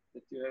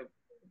that you have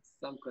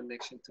some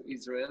connection to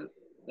Israel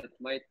that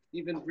might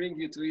even bring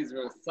you to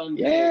Israel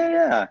someday.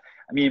 Yeah.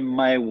 I mean,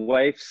 my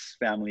wife's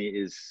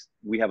family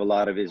we have a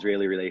lot of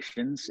Israeli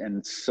relations,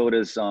 and so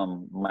does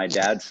my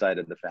dad's side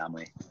of the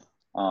family.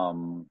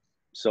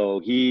 So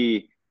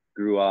he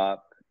grew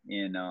up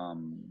in,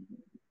 I'm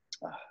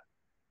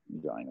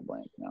drawing a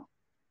blank now,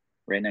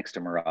 right next to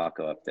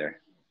Morocco up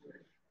there.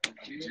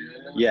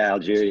 Yeah,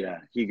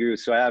 Algeria.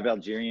 So I have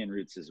Algerian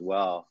roots as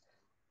well.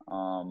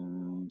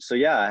 So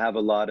yeah, I have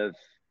a lot of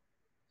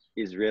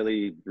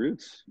Israeli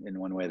roots in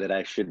one way that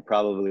I should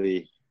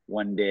probably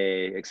one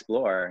day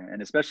explore,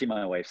 and especially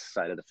my wife's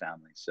side of the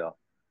family. So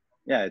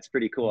yeah, it's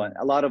pretty cool.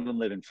 A lot of them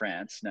live in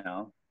France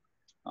now.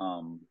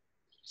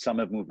 Some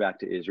have moved back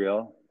to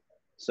Israel.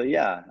 So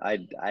yeah,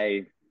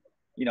 I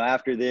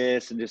after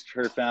this and just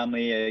her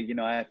family,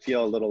 I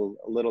feel a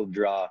little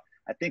draw.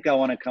 I think I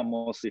want to come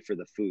mostly for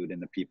the food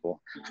and the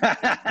people.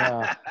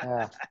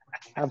 Yeah,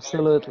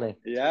 absolutely.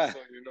 Yeah. So,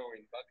 in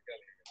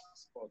Batgali,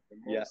 spot, the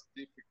most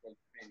difficult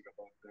thing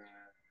about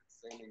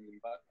sailing in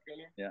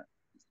Batgali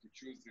is to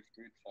choose if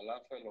to eat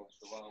falafel or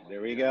shawarma.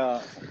 There we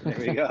go. There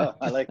we go.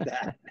 I like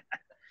that.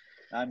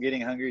 I'm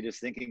getting hungry just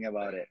thinking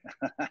about it.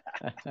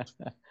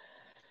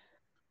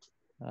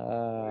 You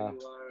are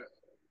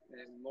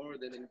more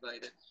than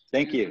invited.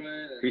 Thank you.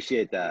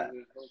 Appreciate that. We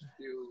will host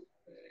you,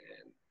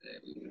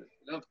 and we would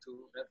love to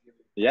have you.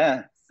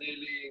 Yeah.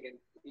 Sailing and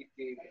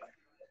eating.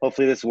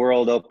 Hopefully this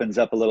world opens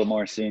up a little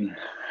more soon.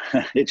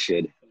 It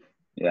should.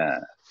 Yeah,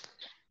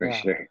 for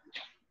sure.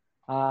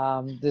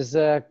 There's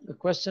a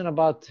question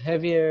about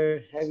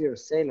heavier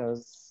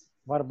sailors.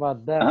 What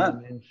about them? I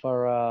mean, for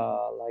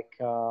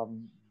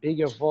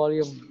bigger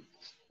volume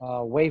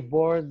wave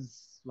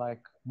boards,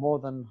 like more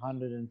than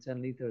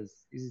 110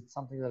 liters, is it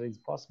something that is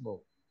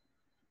possible?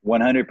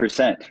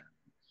 100%.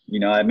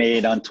 I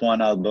made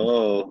Antoine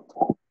Albo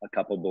a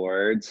couple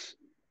boards,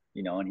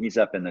 and he's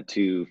up in the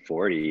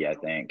 240, I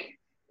think.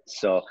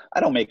 So I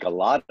don't make a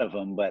lot of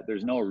them, but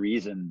there's no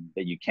reason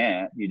that you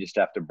can't. You just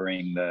have to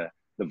bring the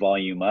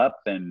volume up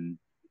and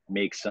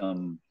make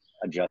some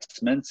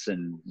adjustments,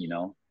 and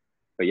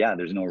but yeah,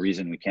 there's no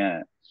reason we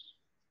can't,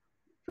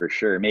 for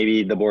sure.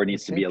 Maybe the board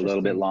needs to be a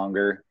little bit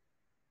longer.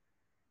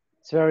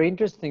 It's very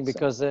interesting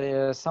because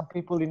some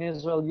people in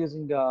Israel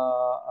using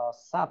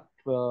SAP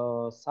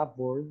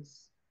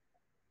boards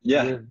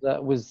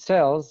with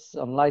sails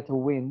on lighter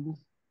wind.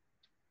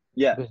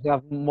 Yeah, because you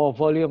have more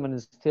volume and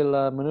it's still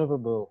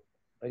maneuverable.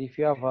 But if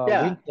you have a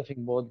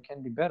windsurfing board, it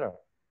can be better.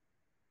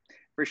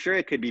 For sure,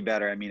 it could be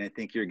better. I mean, I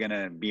think you're going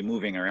to be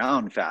moving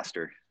around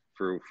faster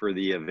for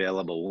the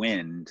available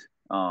wind,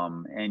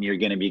 and you're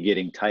going to be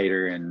getting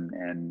tighter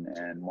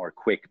and more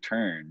quick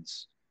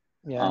turns.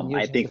 Yeah,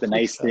 I think the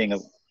nice thing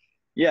of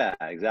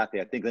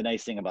exactly. I think the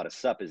nice thing about a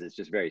SUP is it's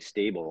just very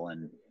stable,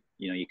 and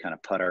you kind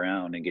of putt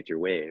around and get your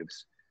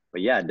waves. But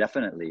yeah,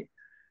 definitely.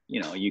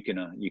 You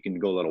can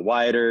go a little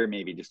wider,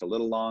 maybe just a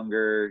little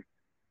longer,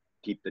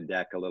 keep the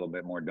deck a little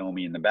bit more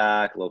domey in the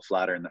back, a little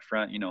flatter in the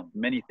front.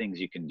 Many things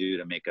you can do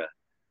to make a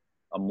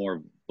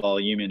more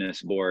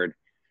voluminous board.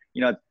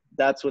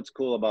 That's what's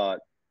cool about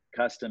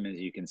custom is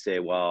you can say,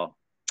 well,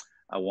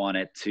 I want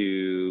it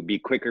to be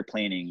quicker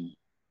planing,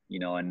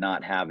 and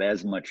not have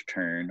as much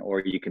turn,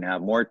 or you can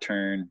have more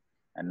turn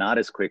and not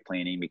as quick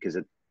planing because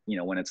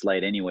when it's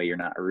light anyway, you're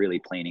not really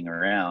planing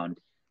around.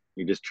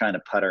 You're just trying to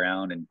putt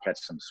around and catch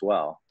some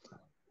swell.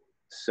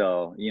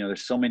 So,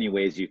 there's so many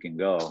ways you can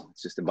go.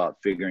 It's just about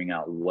figuring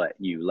out what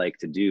you like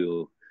to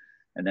do.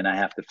 And then I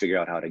have to figure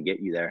out how to get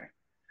you there.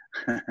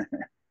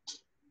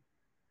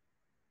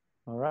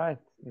 All right.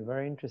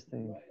 Very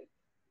interesting.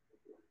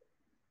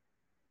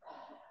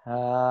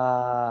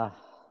 What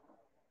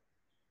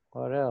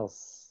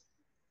else?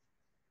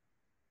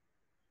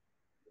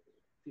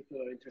 People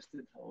are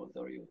interested. How old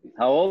are you?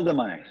 How old am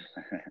I?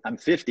 I'm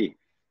 50.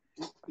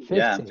 50.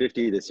 Yeah, I'm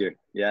 50 this year.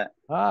 Yeah.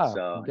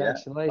 So,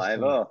 congratulations.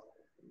 50.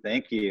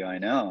 Thank you. I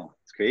know.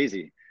 It's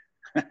crazy.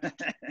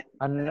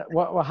 And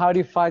how do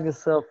you find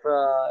yourself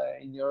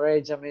in your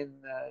age? I mean,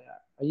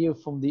 are you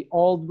from the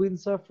old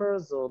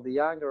windsurfers or the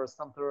younger, or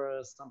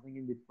something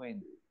in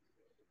between?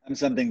 I'm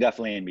something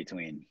definitely in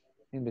between.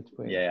 In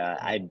between. Yeah,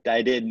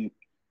 I didn't,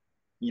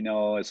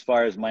 as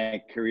far as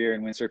my career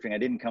in windsurfing, I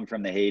didn't come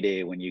from the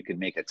heyday when you could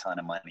make a ton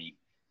of money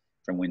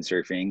from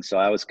windsurfing. So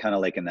I was kind of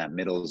like in that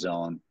middle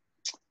zone.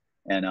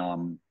 And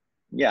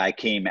I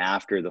came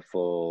after the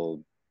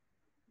full,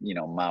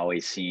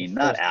 Maui scene,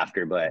 not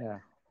after, but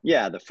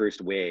the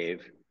first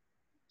wave.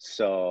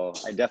 So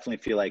I definitely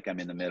feel like I'm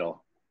in the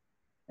middle.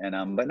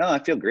 And but no, I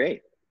feel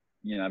great.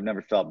 I've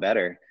never felt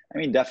better. I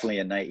mean, definitely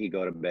at night you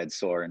go to bed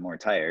sore and more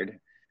tired.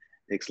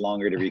 It takes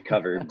longer to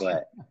recover,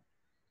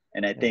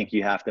 and I think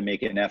you have to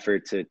make an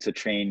effort to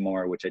train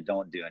more, which I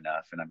don't do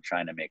enough. And I'm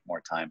trying to make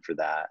more time for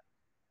that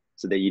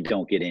so that you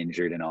don't get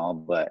injured and all.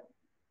 But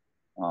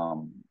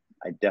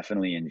I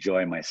definitely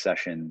enjoy my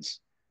sessions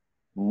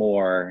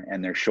more,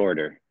 and they're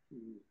shorter.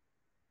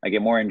 I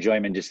get more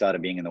enjoyment just out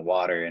of being in the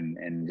water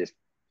and just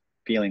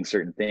feeling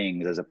certain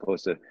things as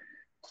opposed to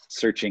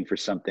searching for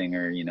something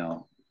or,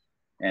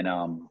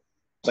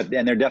 but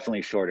then they're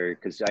definitely shorter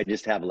because I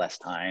just have less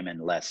time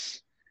and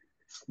less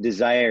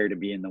desire to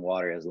be in the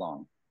water as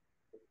long.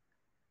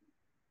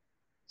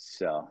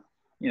 So,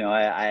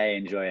 I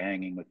enjoy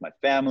hanging with my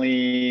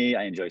family.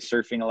 I enjoy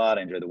surfing a lot.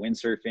 I enjoy the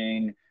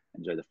windsurfing. I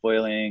enjoy the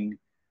foiling.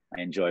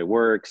 I enjoy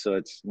work. So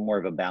it's more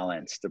of a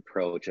balanced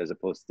approach as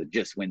opposed to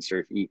just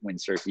windsurf, eat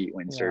windsurf, eat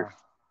windsurf.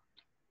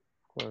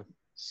 Yeah. Of course.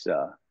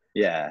 So,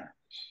 yeah.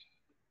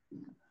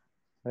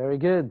 Very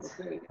good.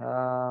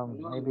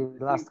 Maybe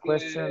last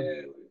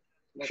question.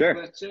 Last sure.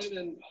 question,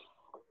 and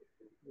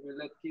will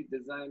let Keith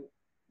design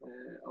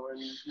our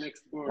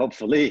next board.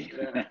 Hopefully.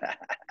 Yeah.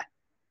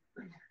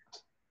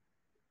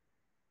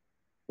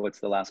 What's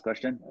the last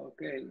question?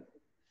 Okay.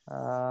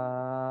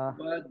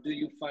 What do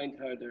you find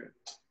harder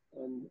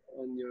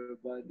on your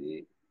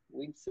body,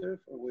 windsurf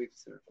or wave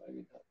surf? I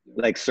mean,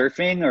 like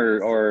surfing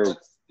or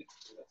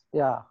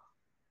Yeah.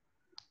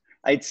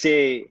 I'd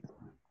say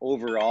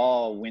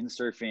overall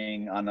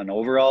windsurfing on an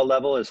overall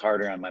level is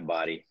harder on my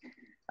body.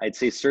 I'd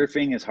say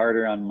surfing is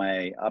harder on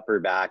my upper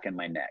back and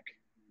my neck.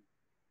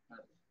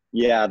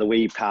 Yeah, the way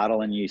you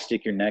paddle and you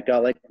stick your neck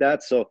out like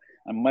that. So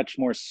I'm much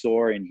more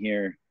sore in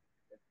here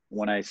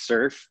when I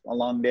surf a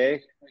long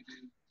day.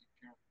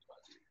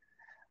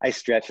 I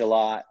stretch a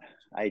lot.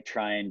 I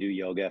try and do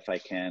yoga if I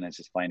can. It's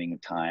just finding the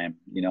time,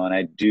 you know, and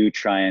I do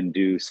try and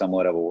do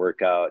somewhat of a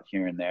workout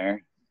here and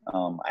there.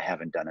 I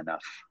haven't done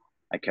enough.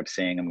 I kept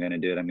saying, I'm going to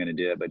do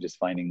it, but just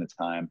finding the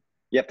time.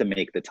 You have to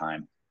make the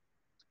time.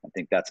 I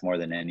think that's more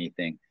than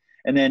anything.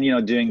 And then, you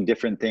know, doing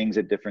different things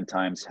at different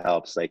times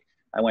helps. Like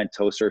I went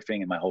toe surfing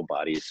and my whole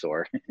body is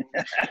sore,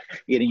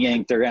 getting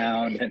yanked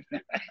around. And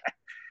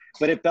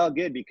but it felt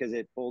good because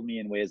it pulled me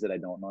in ways that I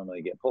don't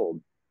normally get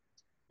pulled.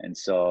 And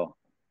so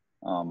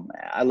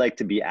I like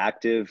to be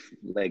active,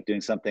 like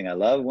doing something I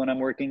love when I'm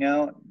working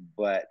out,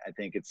 but I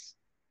think it's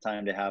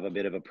time to have a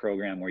bit of a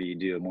program where you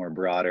do a more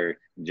broader,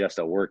 just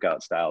a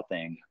workout style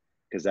thing,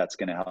 because that's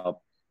going to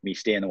help me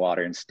stay in the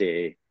water and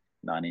stay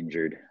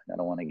non-injured. I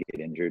don't want to get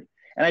injured.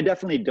 And I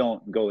definitely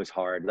don't go as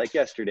hard. Like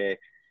yesterday,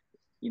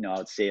 you know,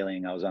 out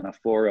sailing, I was on a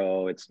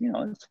 4.0. It's, you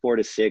know, it's 4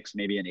 to 6,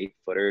 maybe an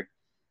 8-footer.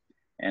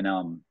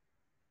 And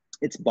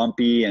it's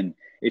bumpy. And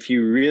if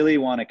you really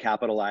want to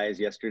capitalize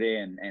yesterday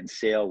and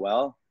sail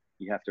well,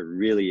 you have to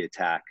really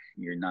attack.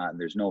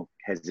 There's no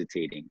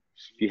hesitating.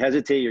 If you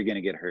hesitate, you're going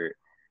to get hurt.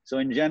 So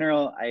in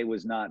general, I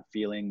was not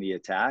feeling the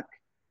attack.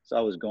 So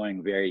I was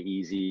going very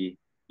easy,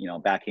 you know,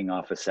 backing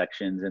off of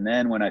sections. And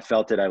then when I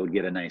felt it, I would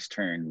get a nice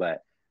turn.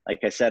 But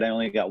like I said, I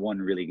only got one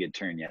really good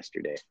turn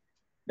yesterday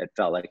that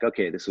felt like,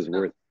 okay,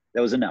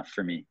 that was enough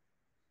for me.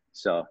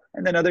 So,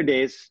 and then other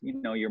days, you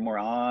know, you're more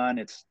on,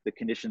 the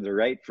conditions are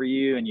right for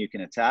you and you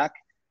can attack.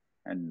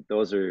 And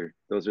those are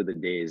the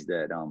days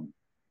that,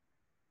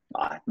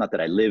 not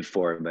that I live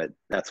for, but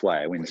that's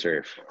why I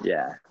windsurf.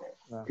 Yeah.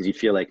 Because you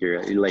feel like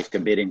you're like a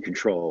bit in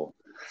control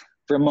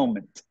for a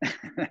moment.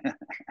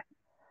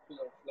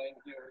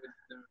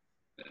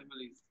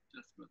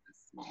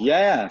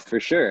 Yeah, for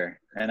sure.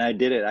 And I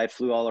did it. I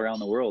flew all around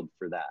the world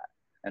for that.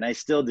 And I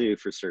still do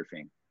for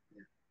surfing.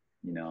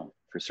 You know,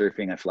 for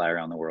surfing, I fly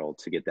around the world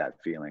to get that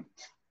feeling.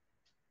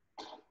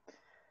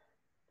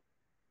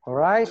 All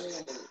right.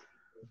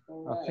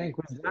 I think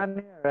we're done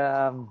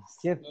here.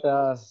 Keith,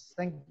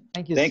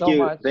 thank you so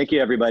much. Thank you,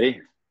 everybody.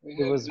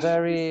 It was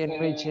very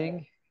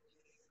enriching.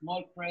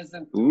 Small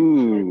present.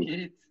 Ooh,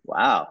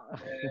 wow.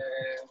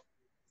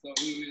 So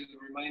he will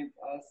remind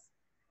us.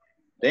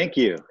 Thank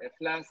you. A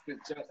flask with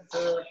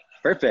JustSurf.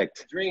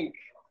 Perfect. Drink.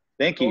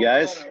 Thank you,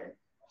 guys.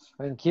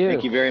 Thank you.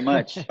 Thank you very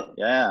much.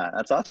 Yeah,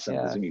 that's awesome.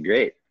 Yeah. This is going to be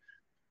great.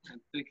 And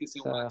thank you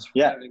so much for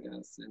yeah. having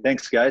us. And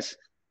thanks, guys.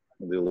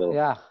 We'll do a little.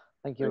 Yeah,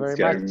 thank you very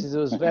guys. much. It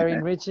was very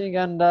enriching,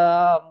 and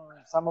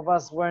some of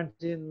us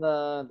didn't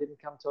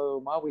come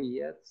to Maui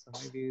yet, so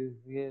maybe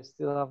we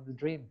still have the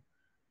dream.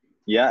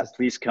 Yeah,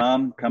 please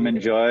come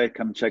enjoy,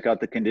 come check out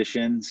the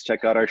conditions,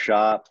 check out our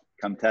shop,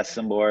 come test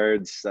some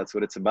boards. That's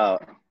what it's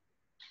about.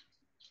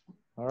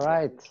 All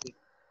right.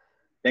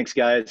 Thanks,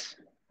 guys.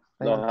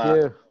 Thank Aloha.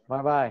 you.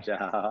 Bye-bye.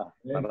 Ciao.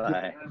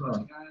 Bye-bye.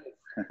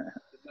 good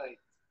night.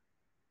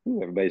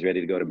 Everybody's ready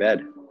to go to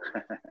bed.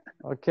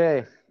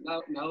 Okay.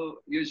 Now,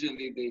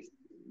 usually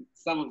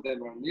some of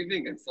them are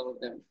leaving and some of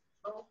them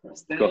are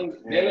staying. Cool.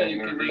 Yeah, you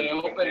can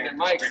open the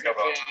mics.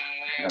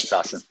 That's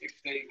awesome.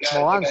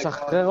 מורן,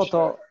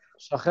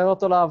 שחרר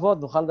אותו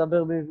לעבוד, נוכל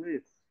לדבר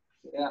בעברית.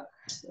 Yeah.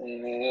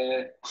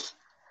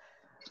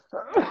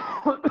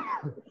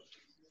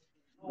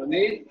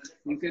 Ronnie,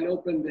 you can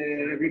open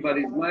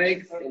everybody's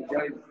mics and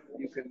guys,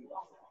 you can.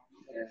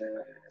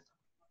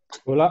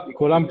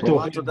 כולם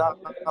פתוחים. תודה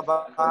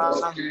רבה.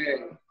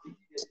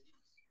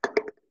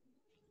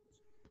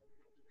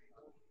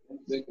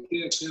 זה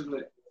כיף, חבר'ה.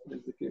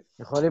 איזה כיף.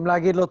 יכולים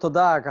להגיד לו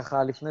תודה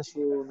ככה לפני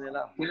שהוא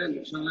נעלם. כן,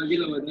 אפשר להגיד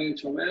לו עדיין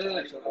שומע,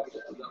 אפשר להגיד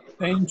לו תודה.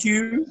 Thank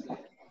you.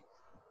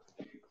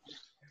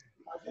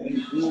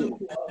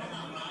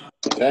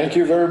 Thank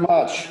you very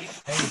much.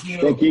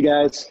 Thank you,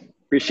 guys.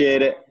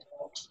 Appreciate it.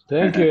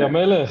 Thank you,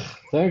 המלך.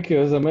 Thank you,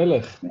 איזה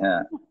מלך.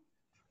 Yeah.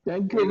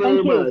 Thank you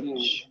very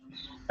much.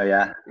 Oh,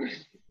 yeah.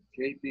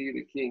 Katie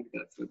the king,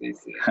 that's what they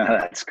say.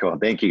 That's cool.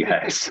 Thank you,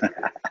 guys.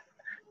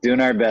 Doing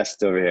our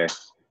best over here.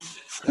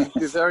 Thank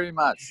you very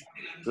much.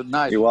 Good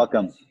night. You're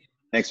welcome.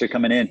 Thanks for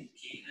coming in.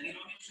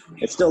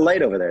 It's still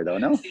light over there, though,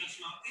 no?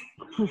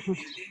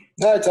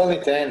 No, it's only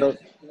 10. Oh,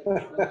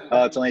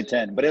 it's only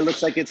 10. But it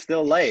looks like it's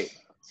still light.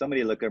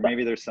 Somebody look, or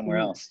maybe there's somewhere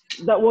else.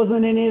 That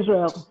wasn't in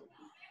Israel.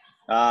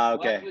 Ah,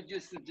 okay. What would you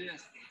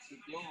suggest to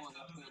go on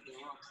after the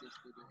rocks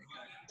yesterday?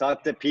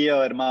 Talk to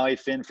Pio at Maui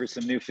Fin for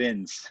some new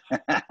fins. Oh,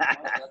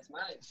 that's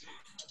nice.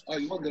 Oh,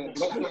 you want the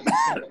block?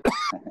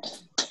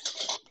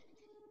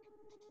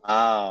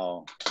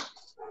 Wow.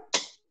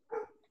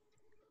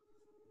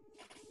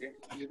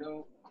 You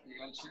know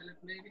Eyal Shelef,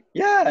 maybe?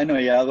 Yeah, I know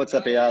Eyal. What's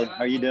up, Eyal?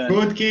 How are you doing?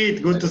 Good,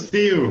 Keith. Good to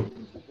see you.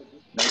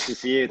 Nice to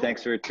see you.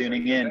 Thanks for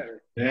tuning in.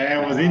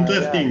 Yeah, it was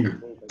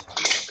interesting.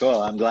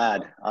 Cool. I'm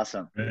glad.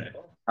 Awesome.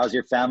 How's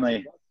your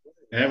family?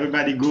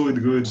 Everybody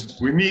good, good.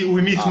 We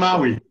miss Awesome.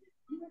 Maui.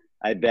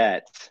 I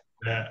bet.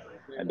 Yeah.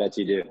 I bet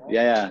you do.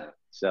 Yeah.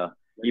 So,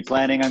 you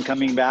planning on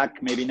coming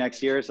back maybe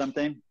next year or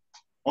something?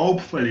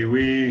 Hopefully.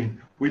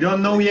 We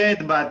don't know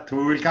yet, but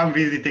we will come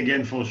visit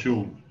again for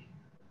sure.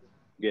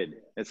 Good.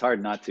 It's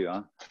hard not to,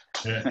 huh?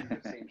 Yeah.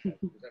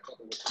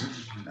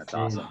 That's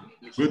awesome.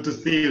 Good to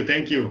see you.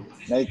 Thank you.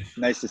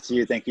 Nice to see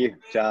you. Thank you.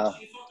 Ciao.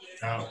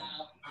 Ciao.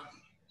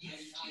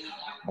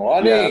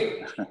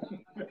 רוני,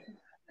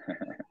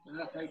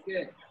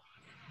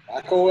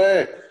 מה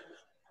קורה?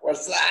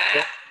 What's up?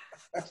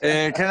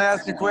 Can I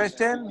ask you a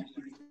question?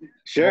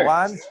 Sure.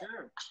 Moran,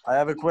 I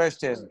have a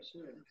question.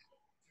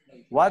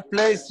 What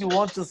place you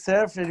want to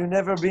surf and you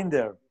never been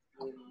there?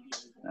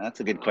 That's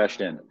a good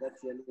question.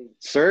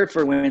 Surf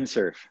or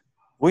windsurf?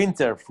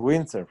 Windsurf.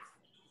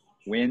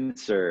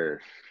 Windsurf.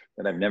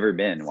 But I've never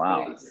been.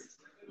 Wow.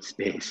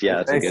 Space. Yeah,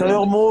 that's a I good saw your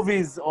one.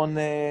 movies on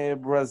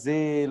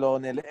Brazil,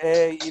 on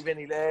LA, even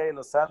LA,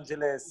 Los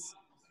Angeles.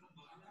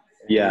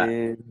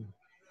 Yeah.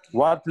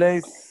 What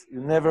place you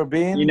never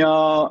been? You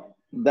know,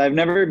 I've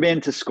never been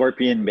to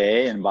Scorpion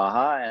Bay in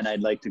Baja, and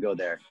I'd like to go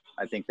there.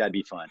 I think that'd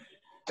be fun.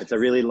 It's a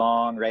really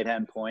long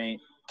right-hand point.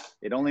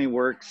 It only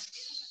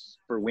works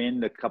for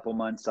wind a couple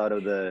months out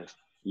of the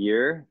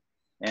year,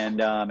 and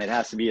it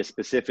has to be a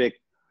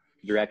specific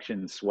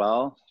direction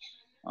swell.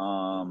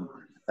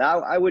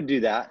 I would do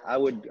that. I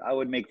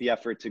would make the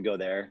effort to go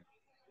there.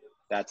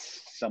 That's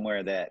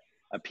somewhere that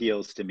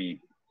appeals to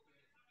me.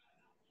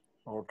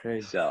 Okay.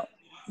 So,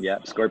 yeah,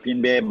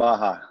 Scorpion Bay,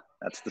 Baja.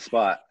 That's the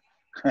spot.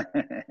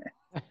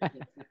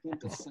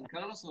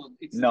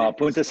 No,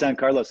 Punta San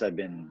Carlos I've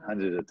been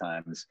hundreds of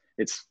times.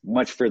 It's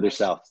much further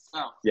south.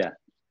 Yeah.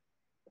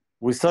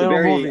 We saw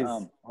your movies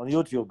on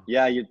YouTube.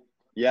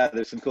 Yeah,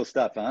 there's some cool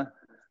stuff, huh?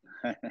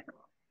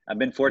 I've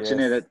been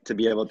fortunate to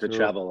be able to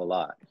travel a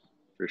lot,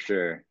 for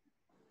sure.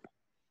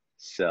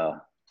 So.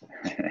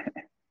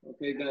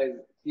 Okay, guys,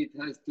 Keith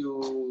has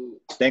to.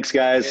 Thanks,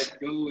 guys. Get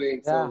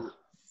going. So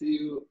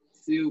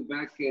see you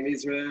back in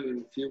Israel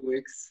in a few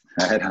weeks.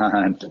 Right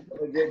on.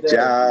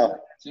 Ciao.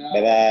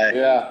 Bye-bye.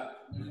 Yeah.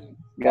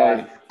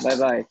 Guys,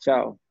 bye-bye.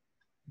 Ciao.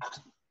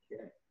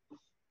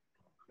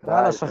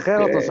 יאללה,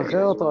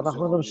 שחרר אותו,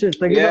 אנחנו נמשיך.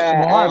 תגיד לו,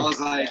 I was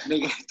like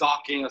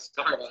talking,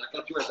 sorry, but I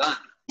thought you were done.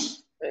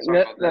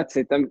 That's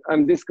it.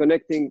 I'm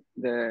disconnecting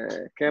the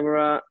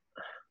camera.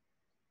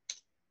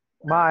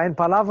 מה, אין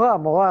פלברה,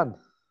 מורן?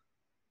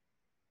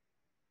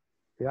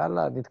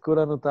 יאללה, ניתקו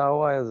לנו את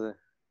ההוואי הזה.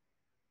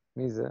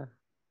 מי זה?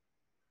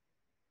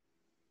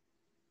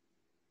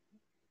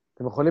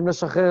 אתם יכולים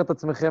לשחרר את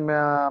עצמכם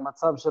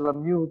מהמצב של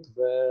המיוט,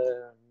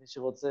 ומי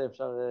שרוצה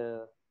אפשר...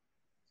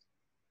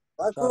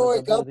 מה קורה,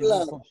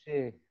 קפלן?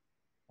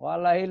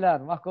 וואלה,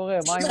 אילן, מה קורה?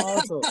 מה עם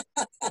האוטו?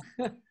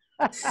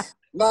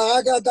 מה,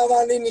 רק אתה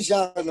ואני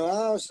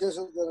נשארנו, או שיש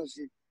עוד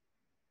אנשים?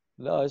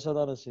 לא, יש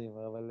עוד אנשים,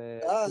 אבל...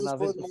 יש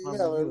פה עוד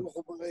מלא, אבל הם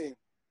מחוברים.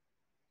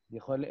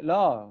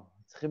 לא,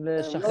 צריכים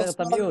לשחרר את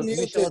המיוט,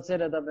 מי שרוצה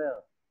לדבר.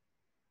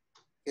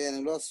 כן,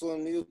 הם לא עשו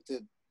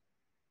מיוטד.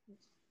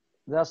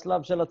 זה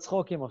השלב של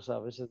הצחוקים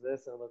עכשיו, יש איזה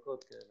 10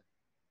 דקות כאלה.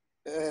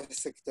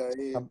 איזה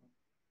קטעים.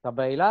 אתה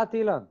באילת,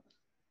 אילן?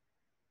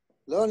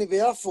 לא, אני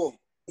ביפו.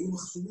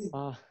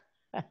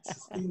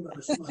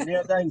 אני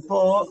עדיין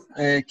פה,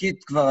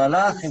 קיט כבר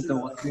הלך, אם אתם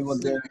רוצים עוד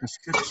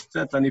קשקש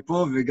קצת, אני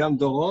פה וגם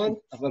דורון,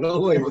 אבל לא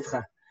רואים אותך.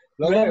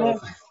 לא רואים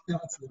אותך.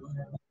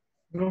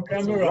 No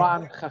camera.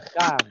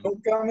 No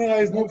camera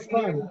is no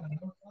fun.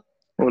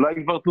 אולי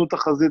כבר תנו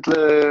תחזית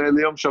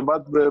ליום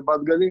שבת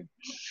בבת גלים?